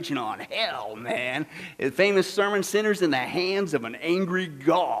was preaching on hell, man. His famous sermon, Sinners in the Hands of an Angry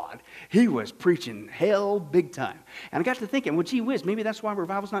God. He was preaching hell big time. And I got to thinking, well, gee whiz, maybe that's why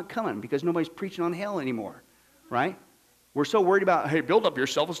revival's not coming, because nobody's preaching on hell anymore, right? We're so worried about, hey, build up your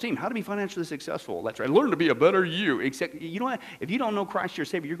self-esteem. How to be financially successful. That's right. Learn to be a better you. Except, you know what? If you don't know Christ your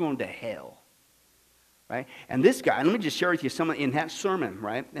Savior, you're going to hell. Right? And this guy, let me just share with you some in that sermon,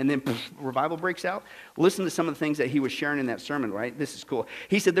 right? And then revival breaks out. Listen to some of the things that he was sharing in that sermon, right? This is cool.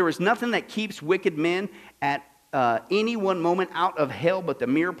 He said, there is nothing that keeps wicked men at any one moment out of hell but the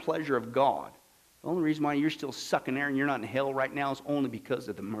mere pleasure of God. The only reason why you're still sucking air and you're not in hell right now is only because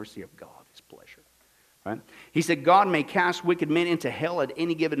of the mercy of God, His pleasure. Right? He said, God may cast wicked men into hell at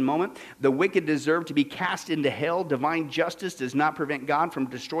any given moment. The wicked deserve to be cast into hell. Divine justice does not prevent God from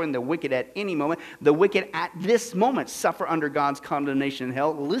destroying the wicked at any moment. The wicked at this moment suffer under God's condemnation in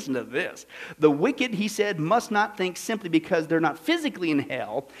hell. Listen to this. The wicked, he said, must not think simply because they're not physically in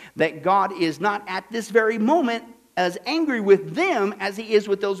hell that God is not at this very moment as angry with them as he is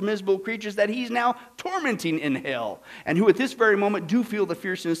with those miserable creatures that he's now tormenting in hell, and who at this very moment do feel the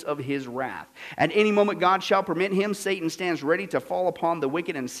fierceness of his wrath. At any moment God shall permit him. Satan stands ready to fall upon the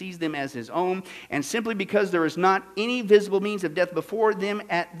wicked and seize them as his own. And simply because there is not any visible means of death before them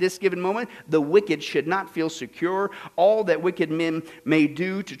at this given moment, the wicked should not feel secure. All that wicked men may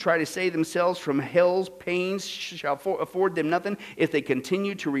do to try to save themselves from hell's pains shall afford them nothing if they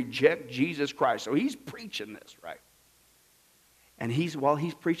continue to reject Jesus Christ. So he's preaching this, right? And while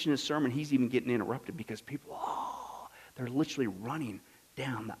he's preaching his sermon, he's even getting interrupted because people, they're literally running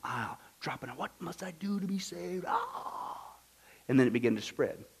down the aisle, dropping, what must I do to be saved? And then it began to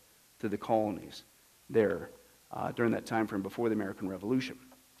spread to the colonies there during that time frame before the American Revolution,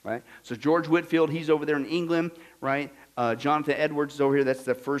 right? So George Whitefield, he's over there in England, right? Jonathan Edwards is over here. That's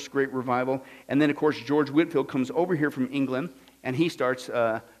the first great revival. And then, of course, George Whitefield comes over here from England, and he starts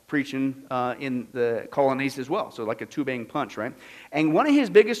preaching in the colonies as well. So like a two-bang punch, right? And one of his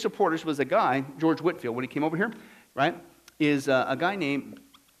biggest supporters was a guy, George Whitefield, when he came over here, right, is a guy named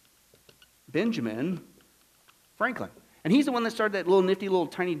Benjamin Franklin. And he's the one that started that little nifty little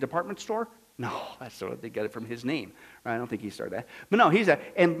tiny department store. No, that's sort of, they got it from his name. Right? I don't think he started that. But no,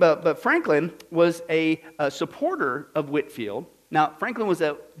 but Franklin was a supporter of Whitefield. Now, Franklin was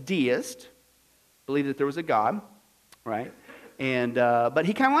a deist, believed that there was a God, right? And but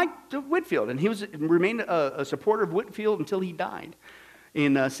he kind of liked Whitefield, and he remained a supporter of Whitefield until he died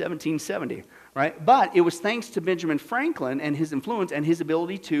in 1770, right? But it was thanks to Benjamin Franklin and his influence and his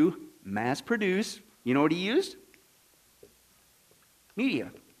ability to mass produce. You know what he used?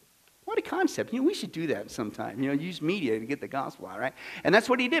 Media. What a concept. We should do that sometime. Use media to get the gospel out, right? And that's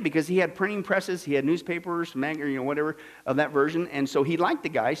what he did, because he had printing presses, he had newspapers, whatever of that version. And so he liked the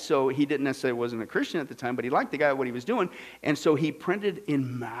guy. So he didn't necessarily wasn't a Christian at the time, but he liked the guy, what he was doing. And so he printed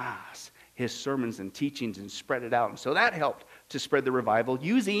in mass his sermons and teachings and spread it out. And so that helped to spread the revival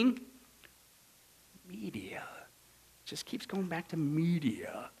using media. It just keeps going back to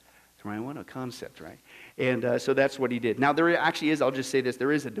media. Right? What a concept, right? And so that's what he did. Now, there actually is, I'll just say this,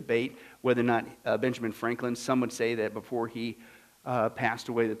 there is a debate whether or not Benjamin Franklin, some would say that before he passed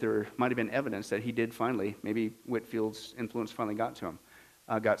away that there might have been evidence that he did finally, maybe Whitefield's influence finally got to him,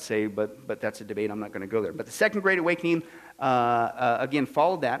 got saved, but that's a debate. I'm not going to go there. But the Second Great Awakening, again,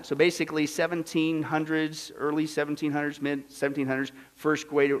 followed that. So basically 1700s, early 1700s, mid 1700s, first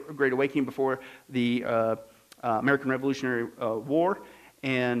Great Awakening before the American Revolutionary War,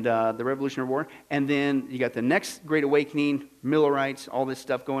 and the Revolutionary War. And then you got the next Great Awakening, Millerites, all this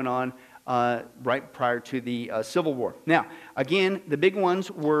stuff going on right prior to the Civil War. Now, again, the big ones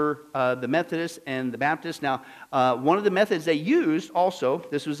were the Methodists and the Baptists. Now, one of the methods they used also,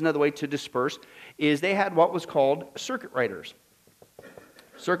 this was another way to disperse, is they had what was called circuit riders.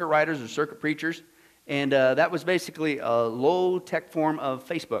 Circuit riders or circuit preachers. And that was basically a low-tech form of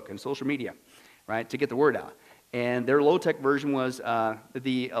Facebook and social media, right, to get the word out. And their low-tech version was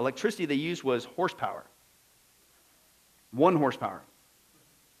the electricity they used was horsepower. 1 horsepower.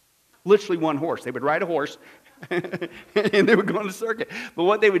 Literally 1 horse. They would ride a horse, and they would go on the circuit. But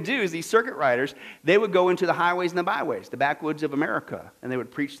what they would do is these circuit riders, they would go into the highways and the byways, the backwoods of America, and they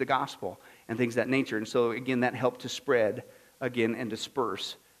would preach the gospel and things of that nature. And so, again, that helped to spread, again, and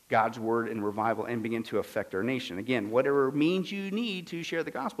disperse God's word and revival and begin to affect our nation. Again, whatever means you need to share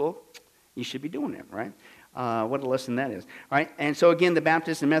the gospel, you should be doing it, right? What a lesson that is, right? And so again, the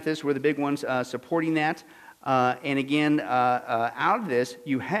Baptists and Methodists were the big ones supporting that. And again, out of this,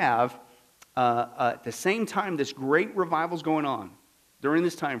 you have at the same time this great revival's going on during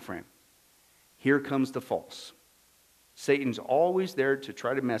this time frame. here comes the false. Satan's always there to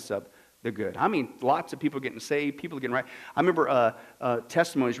try to mess up the good. I mean, lots of people getting saved, people getting right. I remember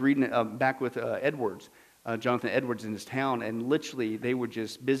testimonies reading back with Edwards, Jonathan Edwards in his town, and literally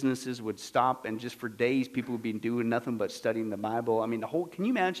businesses would stop, and just for days people would be doing nothing but studying the Bible. I mean, can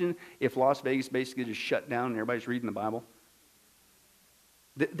you imagine if Las Vegas basically just shut down and everybody's reading the Bible?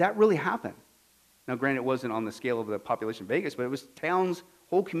 That really happened. Now, granted, it wasn't on the scale of the population of Vegas, but it was towns,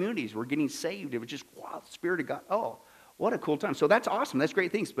 whole communities were getting saved. It was just, wow, the Spirit of God. Oh, what a cool time. So that's awesome. That's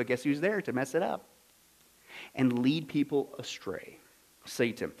great things. But guess who's there to mess it up? And lead people astray.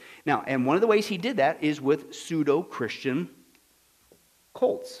 Satan. Now, and one of the ways he did that is with pseudo-Christian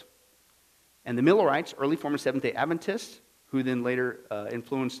cults. And the Millerites, early form of Seventh-day Adventists, who then later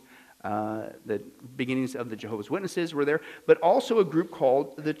influenced the beginnings of the Jehovah's Witnesses were there, but also a group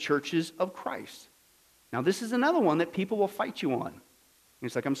called the Churches of Christ. Now, this is another one that people will fight you on.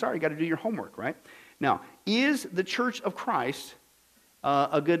 It's like, I'm sorry, you got to do your homework, right? Now, is the Church of Christ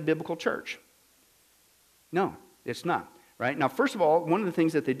a good biblical church? No, it's not, right? Now, first of all, one of the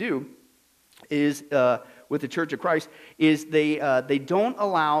things that they do is, with the Church of Christ, is they don't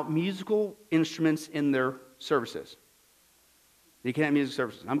allow musical instruments in their services. You can't have music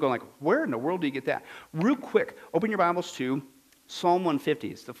services. I'm going like, where in the world do you get that? Real quick, open your Bibles to Psalm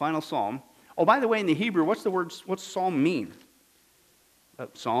 150. It's the final psalm. Oh, by the way, in the Hebrew, what's psalm mean?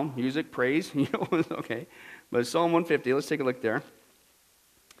 Psalm, music, praise. Okay. But Psalm 150, let's take a look there.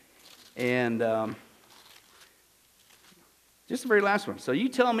 And just the very last one. So you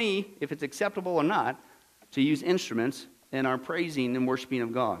tell me if it's acceptable or not to use instruments in our praising and worshiping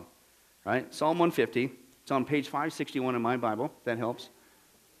of God. Right? Psalm 150. It's on page 561 in my Bible. That helps.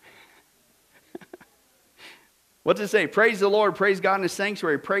 What does it say? Praise the Lord. Praise God in His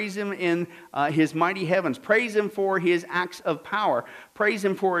sanctuary. Praise Him in His mighty heavens. Praise Him for His acts of power. Praise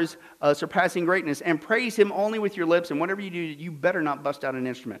Him for His surpassing greatness. And praise Him only with your lips. And whatever you do, you better not bust out an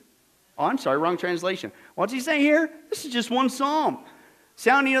instrument. Oh, I'm sorry. Wrong translation. What's he saying here? This is just one psalm.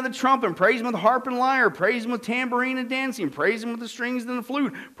 Sounding of the trumpet, praise Him with harp and lyre, praise Him with tambourine and dancing, praise Him with the strings and the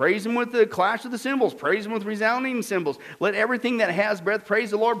flute, praise Him with the clash of the cymbals, praise Him with resounding cymbals. Let everything that has breath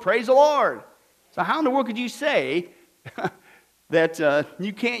praise the Lord, praise the Lord. So how in the world could you say that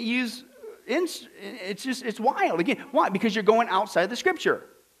you can't use, it's wild. Again, why? Because you're going outside the Scripture,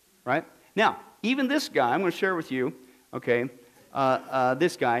 right? Now, even this guy, I'm going to share with you, okay,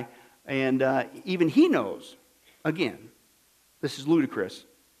 this guy, and even he knows, again, this is ludicrous.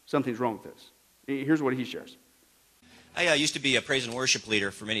 Something's wrong with this. Here's what he shares. I used to be a praise and worship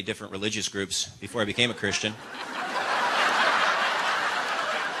leader for many different religious groups before I became a Christian.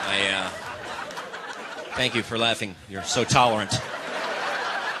 Thank you for laughing. You're so tolerant.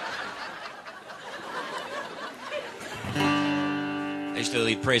 I used to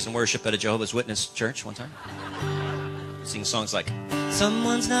lead praise and worship at a Jehovah's Witness church one time. Sing songs like,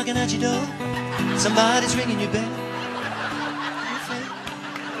 someone's knocking at your door, somebody's ringing your bell.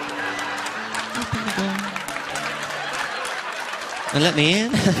 And let me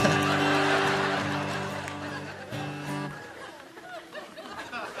in.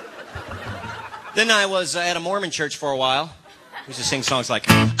 Then I was at a Mormon church for a while. We used to sing songs like,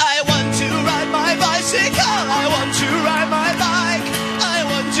 I want to ride my bicycle, I want to ride my bike, I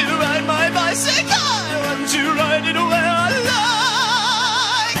want to ride my bicycle, I want to ride it where I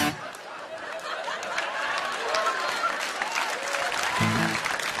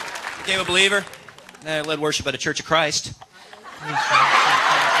like. Became a believer. I led worship at a Church of Christ.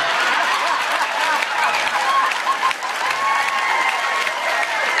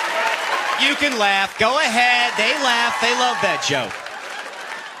 You can laugh. Go ahead. They laugh. They love that joke.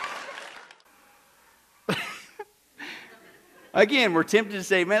 Again, we're tempted to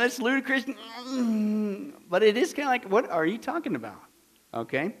say, man, that's ludicrous. But it is kind of like, what are you talking about?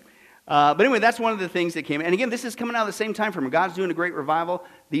 Okay? But anyway, that's one of the things that came. And again, this is coming out at the same time from God's doing a great revival.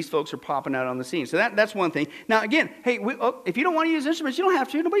 These folks are popping out on the scene. So that's one thing. Now, again, hey, if you don't want to use instruments, you don't have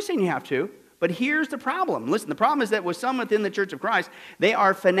to. Nobody's saying you have to. But here's the problem. Listen, the problem is that with some within the Church of Christ, they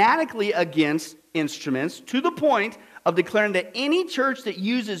are fanatically against instruments to the point of declaring that any church that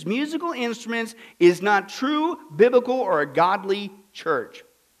uses musical instruments is not true, biblical, or a godly church.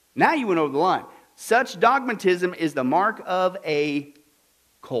 Now you went over the line. Such dogmatism is the mark of a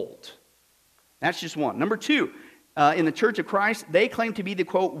cult. That's just one. Number two, in the Church of Christ, they claim to be the,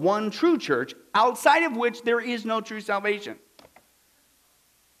 quote, one true church, outside of which there is no true salvation.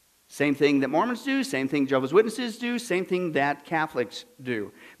 Same thing that Mormons do, same thing Jehovah's Witnesses do, same thing that Catholics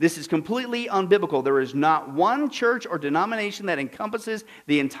do. This is completely unbiblical. There is not one church or denomination that encompasses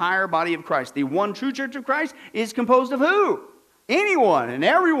the entire body of Christ. The one true Church of Christ is composed of who? Anyone and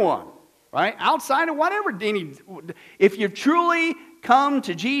everyone. right? Outside of whatever. If you truly come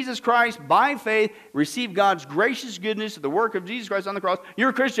to Jesus Christ by faith, receive God's gracious goodness of the work of Jesus Christ on the cross, you're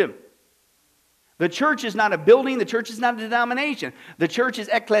a Christian. The church is not a building. The church is not a denomination. The church is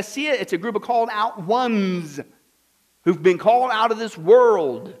ecclesia. It's a group of called out ones who've been called out of this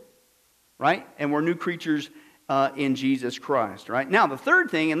world, right? And we're new creatures in Jesus Christ, right? Now, the third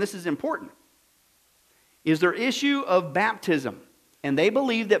thing, and this is important, is their issue of baptism. And they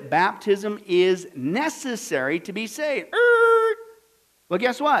believe that baptism is necessary to be saved. Well,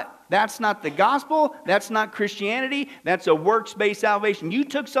 guess what? That's not the gospel. That's not Christianity. That's a works-based salvation. You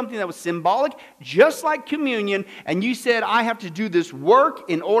took something that was symbolic, just like communion, and you said, I have to do this work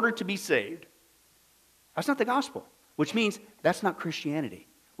in order to be saved. That's not the gospel, which means that's not Christianity,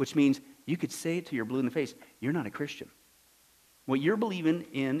 which means you could say it till you're blue in the face. You're not a Christian. What you're believing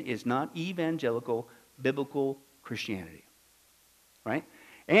in is not evangelical, biblical Christianity, right?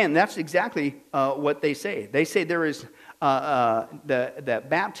 And that's exactly what they say. They say there is that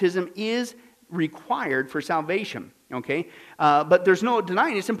baptism is required for salvation. Okay, but there's no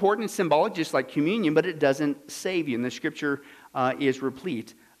denying it's important. It's symbolic, just like communion, but it doesn't save you. And the Scripture is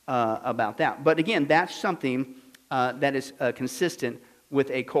replete about that. But again, that's something that is consistent with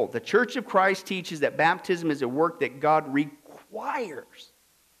a cult. The Church of Christ teaches that baptism is a work that God requires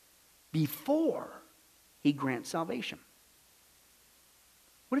before He grants salvation.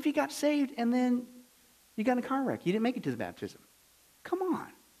 What if you got saved and then you got in a car wreck? You didn't make it to the baptism. Come on.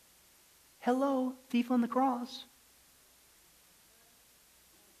 Hello, thief on the cross.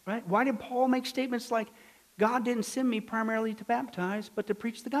 Right? Why did Paul make statements like, God didn't send me primarily to baptize, but to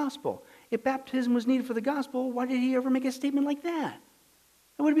preach the gospel? If baptism was needed for the gospel, why did he ever make a statement like that?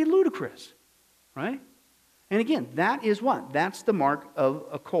 That would be ludicrous. Right? And again, that is what? That's the mark of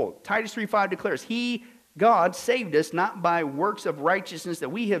a cult. Titus 3:5 declares, God saved us not by works of righteousness that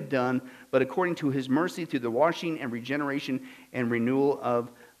we have done, but according to His mercy through the washing and regeneration and renewal of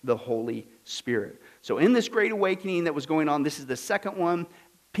the Holy Spirit. So in this great awakening that was going on, this is the second one.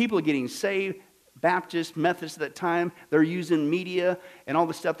 People are getting saved. Baptists, Methodists at that time, they're using media and all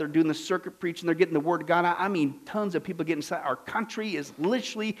the stuff. They're doing the circuit preaching. They're getting the Word of God. I mean, tons of people getting saved. Our country is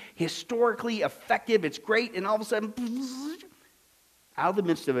literally, historically effective. It's great. And all of a sudden, out of the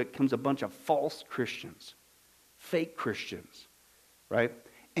midst of it comes a bunch of false Christians, fake Christians, right?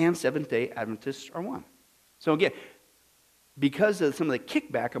 And Seventh-day Adventists are one. So again, because of some of the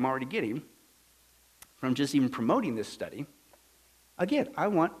kickback I'm already getting from just even promoting this study, again, I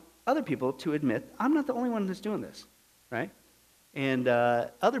want other people to admit I'm not the only one that's doing this, right? And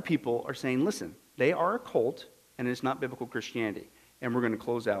other people are saying, listen, they are a cult, and it's not biblical Christianity. And we're going to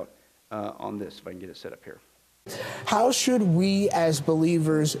close out on this, if I can get it set up here. How should we as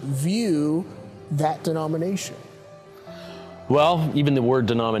believers view that denomination? Well, even the word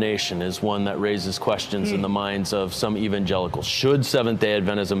denomination is one that raises questions in the minds of some evangelicals. Should Seventh-day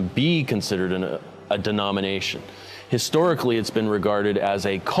Adventism be considered a denomination? Historically, it's been regarded as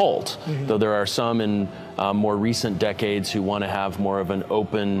a cult, though there are some in more recent decades who want to have more of an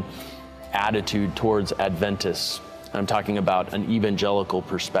open attitude towards Adventists. I'm talking about an evangelical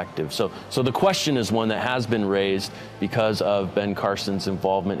perspective. So the question is one that has been raised because of Ben Carson's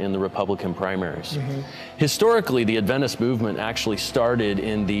involvement in the Republican primaries. Historically, the Adventist movement actually started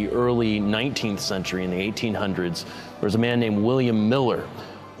in the early 19th century, in the 1800s. There was a man named William Miller.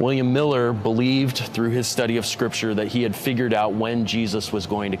 William Miller believed through his study of Scripture that he had figured out when Jesus was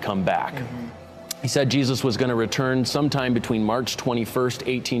going to come back. He said Jesus was going to return sometime between March 21st,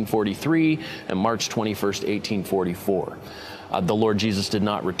 1843 and March 21st, 1844. The Lord Jesus did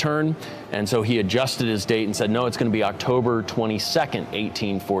not return, and so he adjusted his date and said, no, it's going to be October 22nd,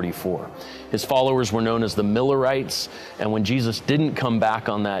 1844. His followers were known as the Millerites, and when Jesus didn't come back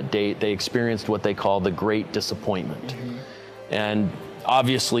on that date, they experienced what they call the Great Disappointment. And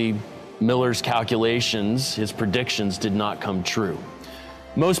obviously, Miller's calculations, his predictions, did not come true.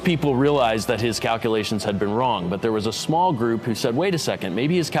 Most people realized that his calculations had been wrong, but there was a small group who said, wait a second,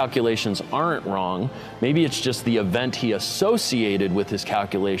 maybe his calculations aren't wrong. Maybe it's just the event he associated with his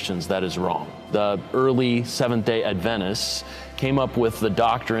calculations that is wrong. The early Seventh-day Adventists came up with the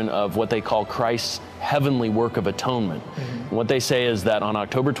doctrine of what they call Christ's heavenly work of atonement. And what they say is that on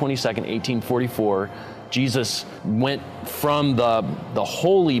October 22nd, 1844, Jesus went from the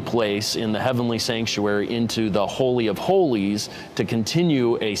holy place in the heavenly sanctuary into the Holy of Holies to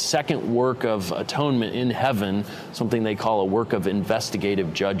continue a second work of atonement in heaven, something they call a work of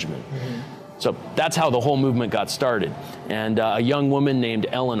investigative judgment. So that's how the whole movement got started. And a young woman named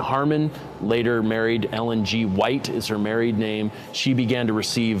Ellen Harmon, later married Ellen G. White is her married name. She began to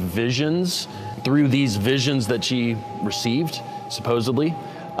receive visions. Through these visions that she received, supposedly,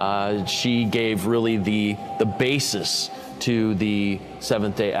 she gave really the basis to the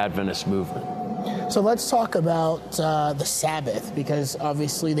Seventh-day Adventist movement. So let's talk about the Sabbath, because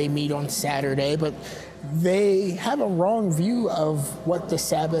obviously they meet on Saturday, but they have a wrong view of what the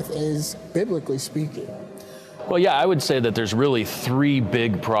Sabbath is, biblically speaking. Well, yeah, I would say that there's really three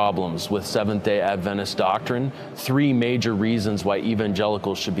big problems with Seventh-day Adventist doctrine, three major reasons why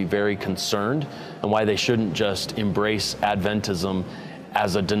evangelicals should be very concerned and why they shouldn't just embrace Adventism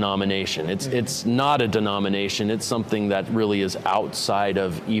as a denomination. It's not a denomination. It's something that really is outside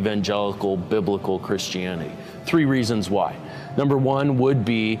of evangelical biblical Christianity. Three reasons why. Number one would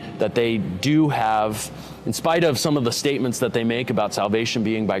be that they do have, in spite of some of the statements that they make about salvation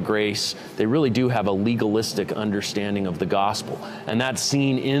being by grace, they really do have a legalistic understanding of the gospel. And that's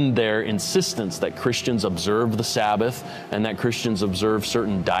seen in their insistence that Christians observe the Sabbath and that Christians observe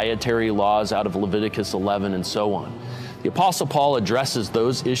certain dietary laws out of Leviticus 11 and so on. The Apostle Paul addresses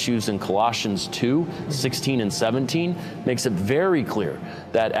those issues in Colossians 2, 16 and 17, makes it very clear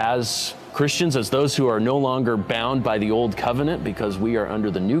that as Christians, as those who are no longer bound by the old covenant because we are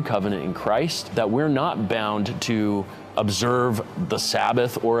under the new covenant in Christ, that we're not bound to observe the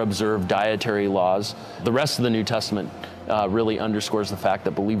Sabbath or observe dietary laws. The rest of the New Testament really underscores the fact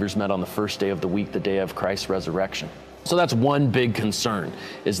that believers met on the first day of the week, the day of Christ's resurrection. So that's one big concern,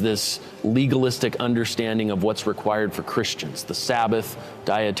 is this legalistic understanding of what's required for Christians, the Sabbath,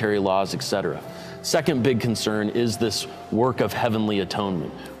 dietary laws, etc. Second big concern is this work of heavenly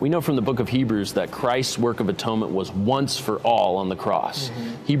atonement. We know from the book of Hebrews that Christ's work of atonement was once for all on the cross.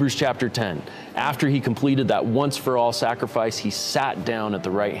 Hebrews chapter 10, after he completed that once for all sacrifice, he sat down at the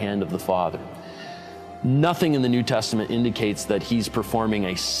right hand of the Father. Nothing in the New Testament indicates that he's performing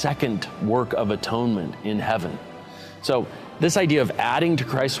a second work of atonement in heaven. So this idea of adding to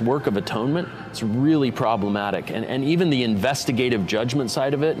Christ's work of atonement is really problematic. And even the investigative judgment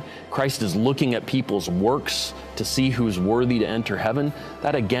side of it, Christ is looking at people's works to see who's worthy to enter heaven.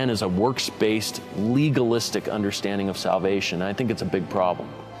 That again is a works-based, legalistic understanding of salvation. And I think it's a big problem.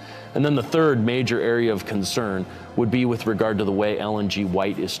 And then the third major area of concern would be with regard to the way Ellen G.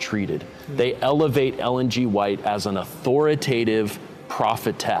 White is treated. They elevate Ellen G. White as an authoritative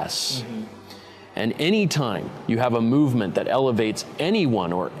prophetess. And anytime you have a movement that elevates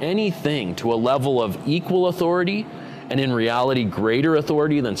anyone or anything to a level of equal authority, and in reality greater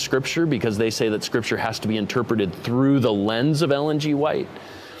authority than Scripture, because they say that Scripture has to be interpreted through the lens of Ellen G. White,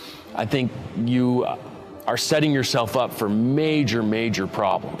 I think you are setting yourself up for major, major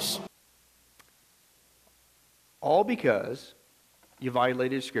problems. All because you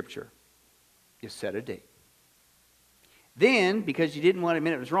violated Scripture. You set a date. Then, because you didn't want to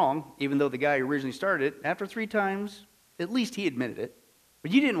admit it was wrong, even though the guy who originally started it, after 3 times, at least he admitted it,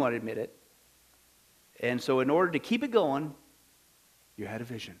 but you didn't want to admit it. And so in order to keep it going, you had a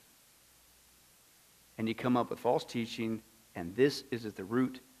vision. And you come up with false teaching, and this is at the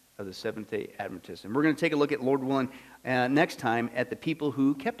root of the Seventh-day Adventists. And we're going to take a look at, Lord willing, next time at the people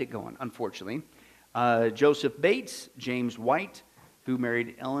who kept it going, unfortunately. Joseph Bates, James White, who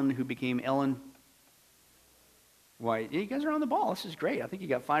married Ellen, who became Ellen White. Yeah, you guys are on the ball. This is great. I think you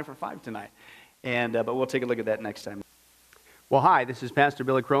got 5 for 5 tonight. And but we'll take a look at that next time. Well, hi, this is Pastor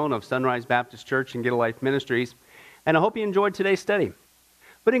Billy Crone of Sunrise Baptist Church and Get a Life Ministries, and I hope you enjoyed today's study.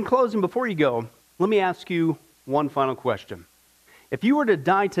 But in closing, before you go, let me ask you one final question. If you were to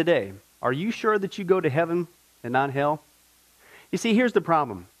die today, are you sure that you go to heaven and not hell? You see, here's the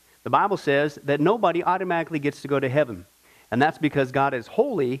problem. The Bible says that nobody automatically gets to go to heaven, and that's because God is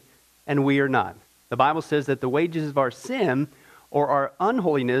holy and we are not. The Bible says that the wages of our sin or our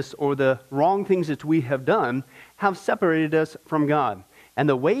unholiness or the wrong things that we have done have separated us from God. And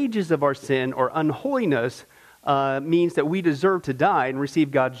the wages of our sin or unholiness means that we deserve to die and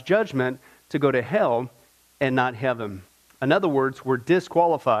receive God's judgment to go to hell and not heaven. In other words, we're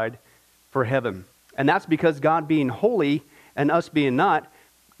disqualified for heaven. And that's because God being holy and us being not,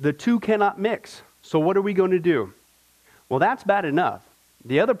 the two cannot mix. So what are we going to do? Well, that's bad enough.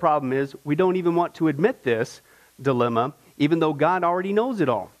 The other problem is we don't even want to admit this dilemma, even though God already knows it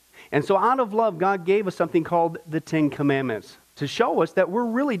all. And so out of love, God gave us something called the 10 Commandments to show us that we're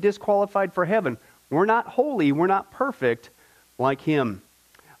really disqualified for heaven. We're not holy. We're not perfect like Him.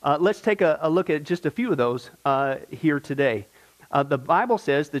 Let's take a look at just a few of those here today. The Bible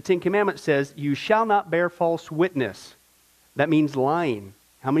says, the 10 Commandments says, you shall not bear false witness. That means lying.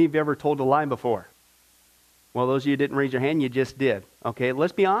 How many of you ever told a lie before? Well, those of you who didn't raise your hand, you just did. Okay,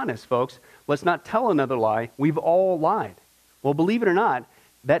 let's be honest, folks. Let's not tell another lie. We've all lied. Well, believe it or not,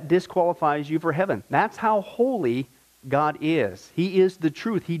 that disqualifies you for heaven. That's how holy God is. He is the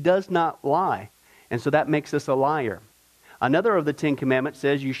truth. He does not lie. And so that makes us a liar. Another of the 10 Commandments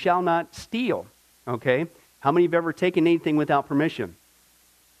says you shall not steal. Okay? How many have ever taken anything without permission?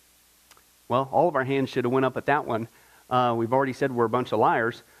 Well, all of our hands should have went up at that one. We've already said we're a bunch of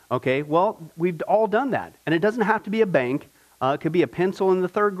liars. Okay, well, we've all done that. And it doesn't have to be a bank. It could be a pencil in the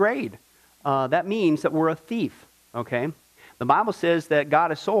 3rd grade. That means that we're a thief. Okay? The Bible says that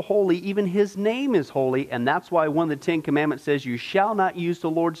God is so holy, even his name is holy. And that's why one of the 10 Commandments says you shall not use the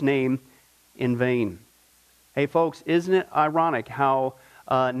Lord's name in vain. Hey, folks, isn't it ironic how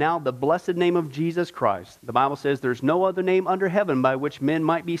now the blessed name of Jesus Christ, the Bible says there's no other name under heaven by which men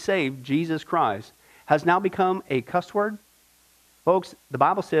might be saved, Jesus Christ, has now become a cuss word? Folks, the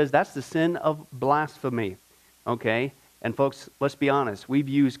Bible says that's the sin of blasphemy, okay? And folks, let's be honest, we've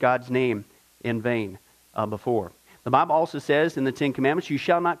used God's name in vain before. The Bible also says in the 10 Commandments, you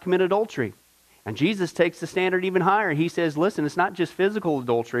shall not commit adultery. And Jesus takes the standard even higher. He says, listen, it's not just physical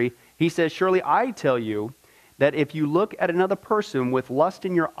adultery. He says, surely I tell you that if you look at another person with lust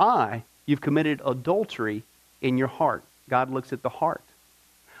in your eye, you've committed adultery in your heart. God looks at the heart.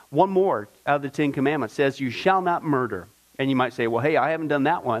 One more out of the 10 Commandments says, you shall not murder. And you might say, well, hey, I haven't done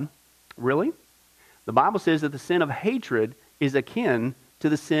that one. Really? The Bible says that the sin of hatred is akin to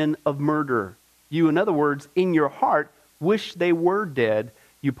the sin of murder. You, in other words, in your heart, wish they were dead.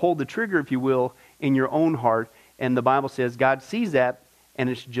 You pulled the trigger, if you will, in your own heart. And the Bible says God sees that, and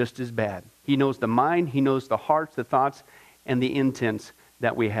it's just as bad. He knows the mind, he knows the hearts, the thoughts, and the intents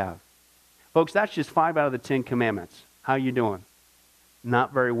that we have. Folks, that's just 5 out of the 10 Commandments. How you doing?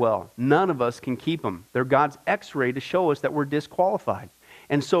 Not very well. None of us can keep them. They're God's x-ray to show us that we're disqualified.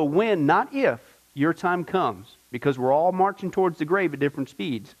 And so when, not if, your time comes, because we're all marching towards the grave at different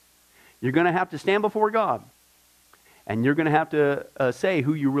speeds, you're going to have to stand before God. And you're going to have to say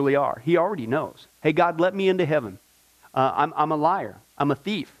who you really are. He already knows. Hey, God, let me into heaven. I'm a liar. I'm a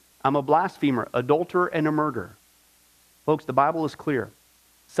thief. I'm a blasphemer, adulterer, and a murderer. Folks, the Bible is clear.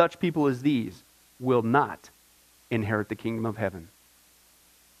 Such people as these will not inherit the kingdom of heaven.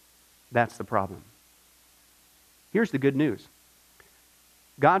 That's the problem. Here's the good news.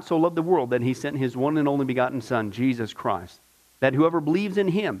 God so loved the world that he sent his one and only begotten Son, Jesus Christ, that whoever believes in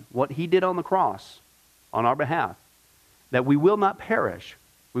him, what he did on the cross on our behalf, that we will not perish,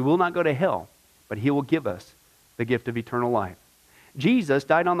 we will not go to hell, but he will give us the gift of eternal life. Jesus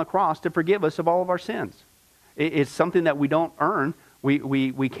died on the cross to forgive us of all of our sins. It's something that we don't earn.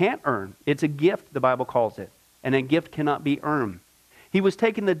 We can't earn. It's a gift, the Bible calls it, and a gift cannot be earned. He was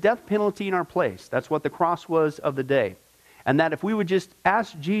taking the death penalty in our place. That's what the cross was of the day. And that if we would just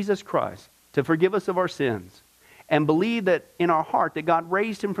ask Jesus Christ to forgive us of our sins and believe that in our heart that God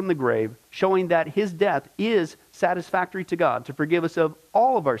raised him from the grave, showing that his death is satisfactory to God to forgive us of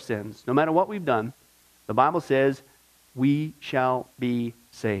all of our sins, no matter what we've done, the Bible says we shall be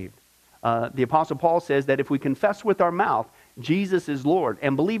saved. The Apostle Paul says that if we confess with our mouth Jesus is Lord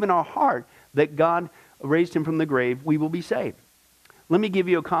and believe in our heart that God raised him from the grave, we will be saved. Let me give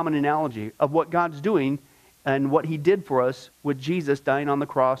you a common analogy of what God's doing and what he did for us with Jesus dying on the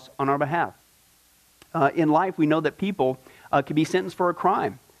cross on our behalf. In life, we know that people can be sentenced for a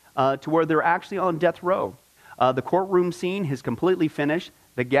crime to where they're actually on death row. The courtroom scene has completely finished.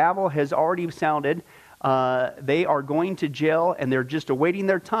 The gavel has already sounded. They are going to jail, and they're just awaiting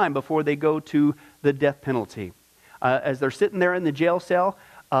their time before they go to the death penalty. As they're sitting there in the jail cell,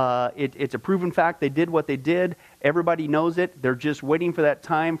 it's a proven fact they did what they did. Everybody knows it. They're just waiting for that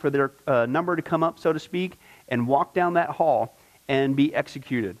time for their number to come up, so to speak, and walk down that hall and be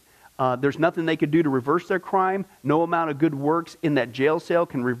executed. There's nothing they could do to reverse their crime. No amount of good works in that jail cell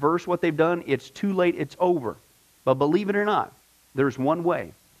can reverse what they've done. It's too late. It's over. But believe it or not, there's one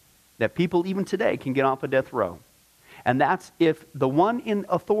way that people even today can get off a death row. And that's if the one in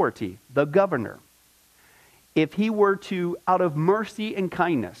authority, the governor, if he were to, out of mercy and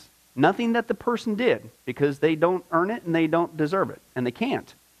kindness, nothing that the person did, because they don't earn it and they don't deserve it, and they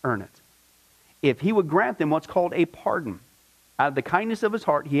can't earn it, if he would grant them what's called a pardon, out of the kindness of his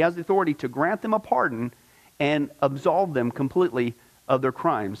heart, he has the authority to grant them a pardon and absolve them completely of their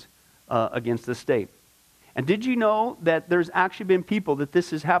crimes against the state. And did you know that there's actually been people that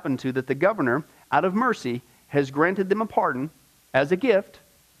this has happened to, that the governor, out of mercy, has granted them a pardon as a gift,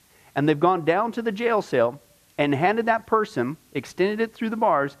 and they've gone down to the jail cell and handed that person, extended it through the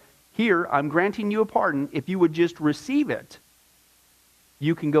bars, here, I'm granting you a pardon. If you would just receive it,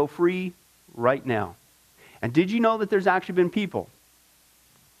 you can go free right now. And did you know that there's actually been people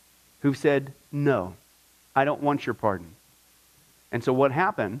who've said, no, I don't want your pardon. And so what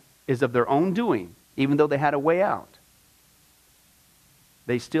happened is of their own doing, even though they had a way out,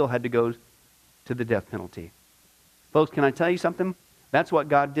 they still had to go to the death penalty. Folks, can I tell you something? That's what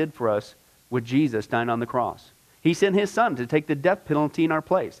God did for us with Jesus dying on the cross. He sent his son to take the death penalty in our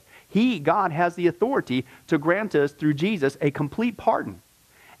place. He, God, has the authority to grant us through Jesus a complete pardon.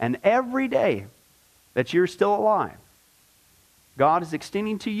 And every day that you're still alive, God is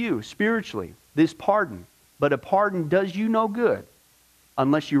extending to you spiritually this pardon. But a pardon does you no good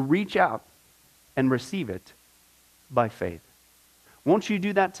unless you reach out and receive it by faith. Won't you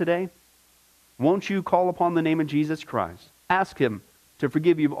do that today? Won't you call upon the name of Jesus Christ? Ask him to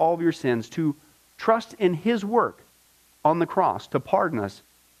forgive you of all of your sins, to trust in his work on the cross to pardon us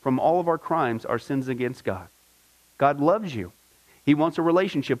from all of our crimes, our sins against God. God loves you. He wants a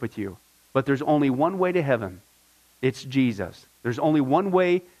relationship with you. But there's only one way to heaven. It's Jesus. There's only one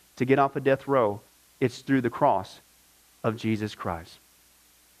way to get off a death row. It's through the cross of Jesus Christ.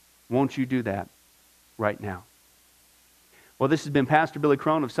 Won't you do that right now? Well, this has been Pastor Billy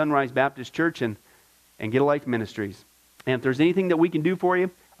Crone of Sunrise Baptist Church and Get a Life Ministries. And if there's anything that we can do for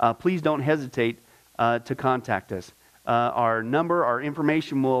you, please don't hesitate to contact us. Our number, our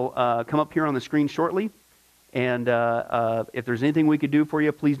information will come up here on the screen shortly. And if there's anything we could do for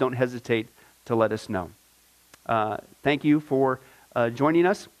you, please don't hesitate to let us know. Thank you for joining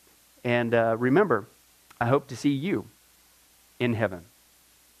us. And remember, I hope to see you in heaven.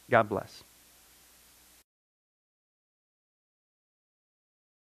 God bless.